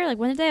behind her. Like,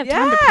 when did they have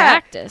time to Yeah,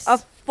 practice? a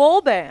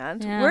full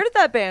band. Yeah. Where did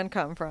that band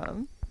come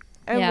from?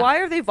 And Yeah. why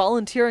are they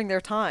volunteering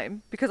their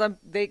time? Because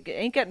they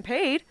ain't getting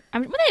paid.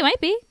 Well, they might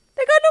be.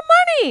 They got no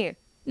money.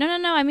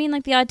 No. I mean,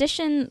 like, the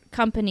audition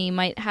company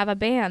might have a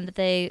band that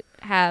they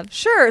have.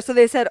 Sure. So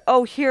they said,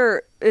 "Oh,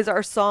 here is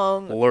our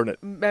song. Learn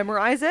it.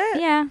 Memorize it."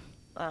 Yeah.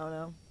 I don't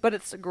know, but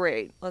it's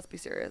great. Let's be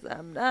serious.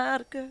 I'm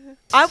not a girl.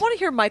 I want to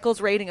hear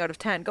Michael's rating out of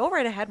 10. Go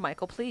right ahead,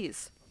 Michael,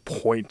 please.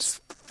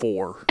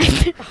 0.4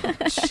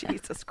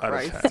 Jesus out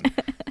of Christ, 10.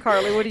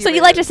 Carly, what do you? So you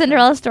rate liked it? a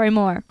Cinderella story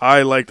more.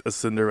 I liked a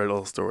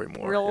Cinderella story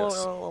more.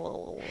 Yes.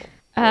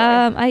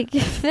 I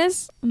give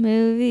this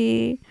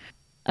movie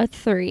a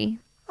 3.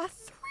 A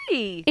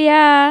 3.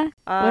 Yeah. What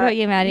about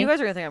you, Maddie? You guys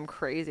are gonna think I'm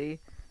crazy.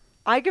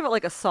 I give it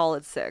like a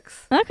solid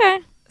 6. Okay.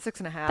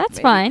 6.5. That's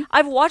maybe. fine.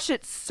 I've watched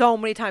it so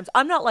many times.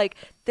 I'm not like,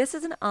 this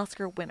is an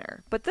Oscar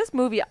winner. But this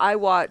movie I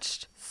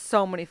watched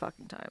so many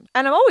fucking times.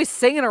 And I'm always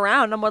singing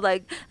around. I'm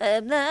like,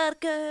 I'm not a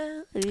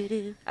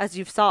girl. As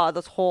you saw,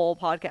 this whole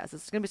podcast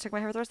is going to be stuck in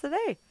my hair the rest of the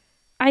day.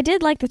 I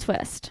did like the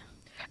twist.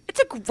 It's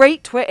a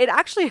great twist. It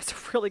actually is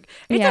really,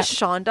 it's Yeah. a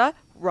Shonda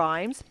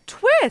Rhimes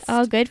twist.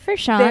 Oh, good for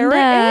Shonda. There it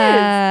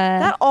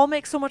is. That all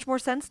makes so much more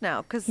sense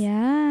now because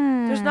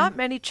Yeah. there's not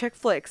many chick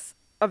flicks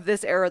of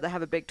this era that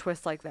have a big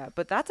twist like that.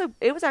 But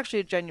it was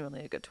actually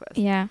genuinely a good twist.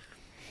 Yeah.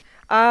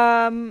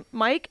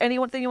 Mike,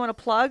 anything you want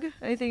to plug?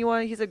 Anything you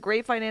want? He's a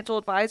great financial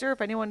advisor.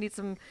 If anyone needs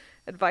some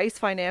advice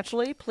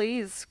financially,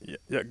 please.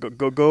 Yeah.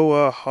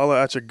 Go.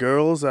 Holla at your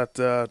girls at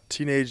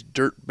Teenage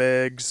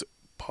Dirtbags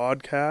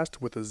Podcast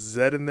with a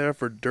Z in there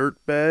for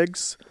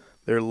Dirtbags.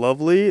 They're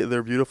lovely.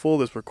 They're beautiful.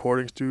 This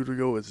recording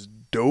studio is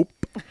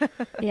dope.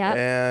 Yeah.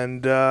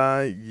 And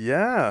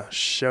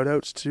shout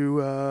outs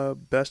to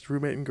best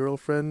roommate and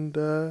girlfriend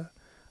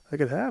I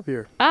could have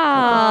here.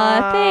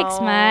 Aw, thanks,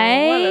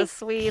 Mike. What a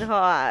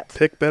sweetheart.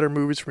 Pick better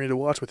movies for me to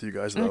watch with you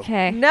guys, though.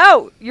 Okay.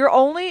 No, you're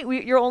only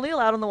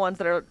allowed on the ones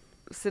that are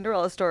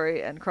Cinderella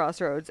Story and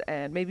Crossroads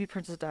and maybe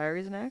Princess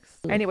Diaries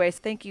next. Anyways,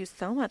 thank you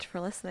so much for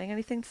listening.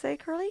 Anything to say,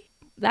 Curly?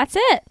 That's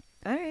it.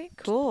 All right,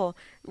 cool.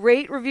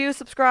 Rate, review,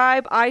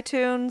 subscribe,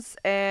 iTunes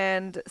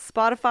and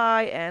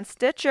Spotify and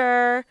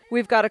Stitcher.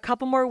 We've got a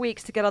couple more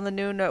weeks to get on the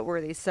new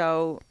Noteworthy,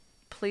 so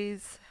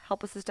please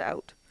help us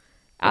out.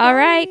 All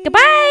right.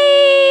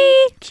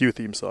 Goodbye. Cue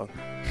theme song.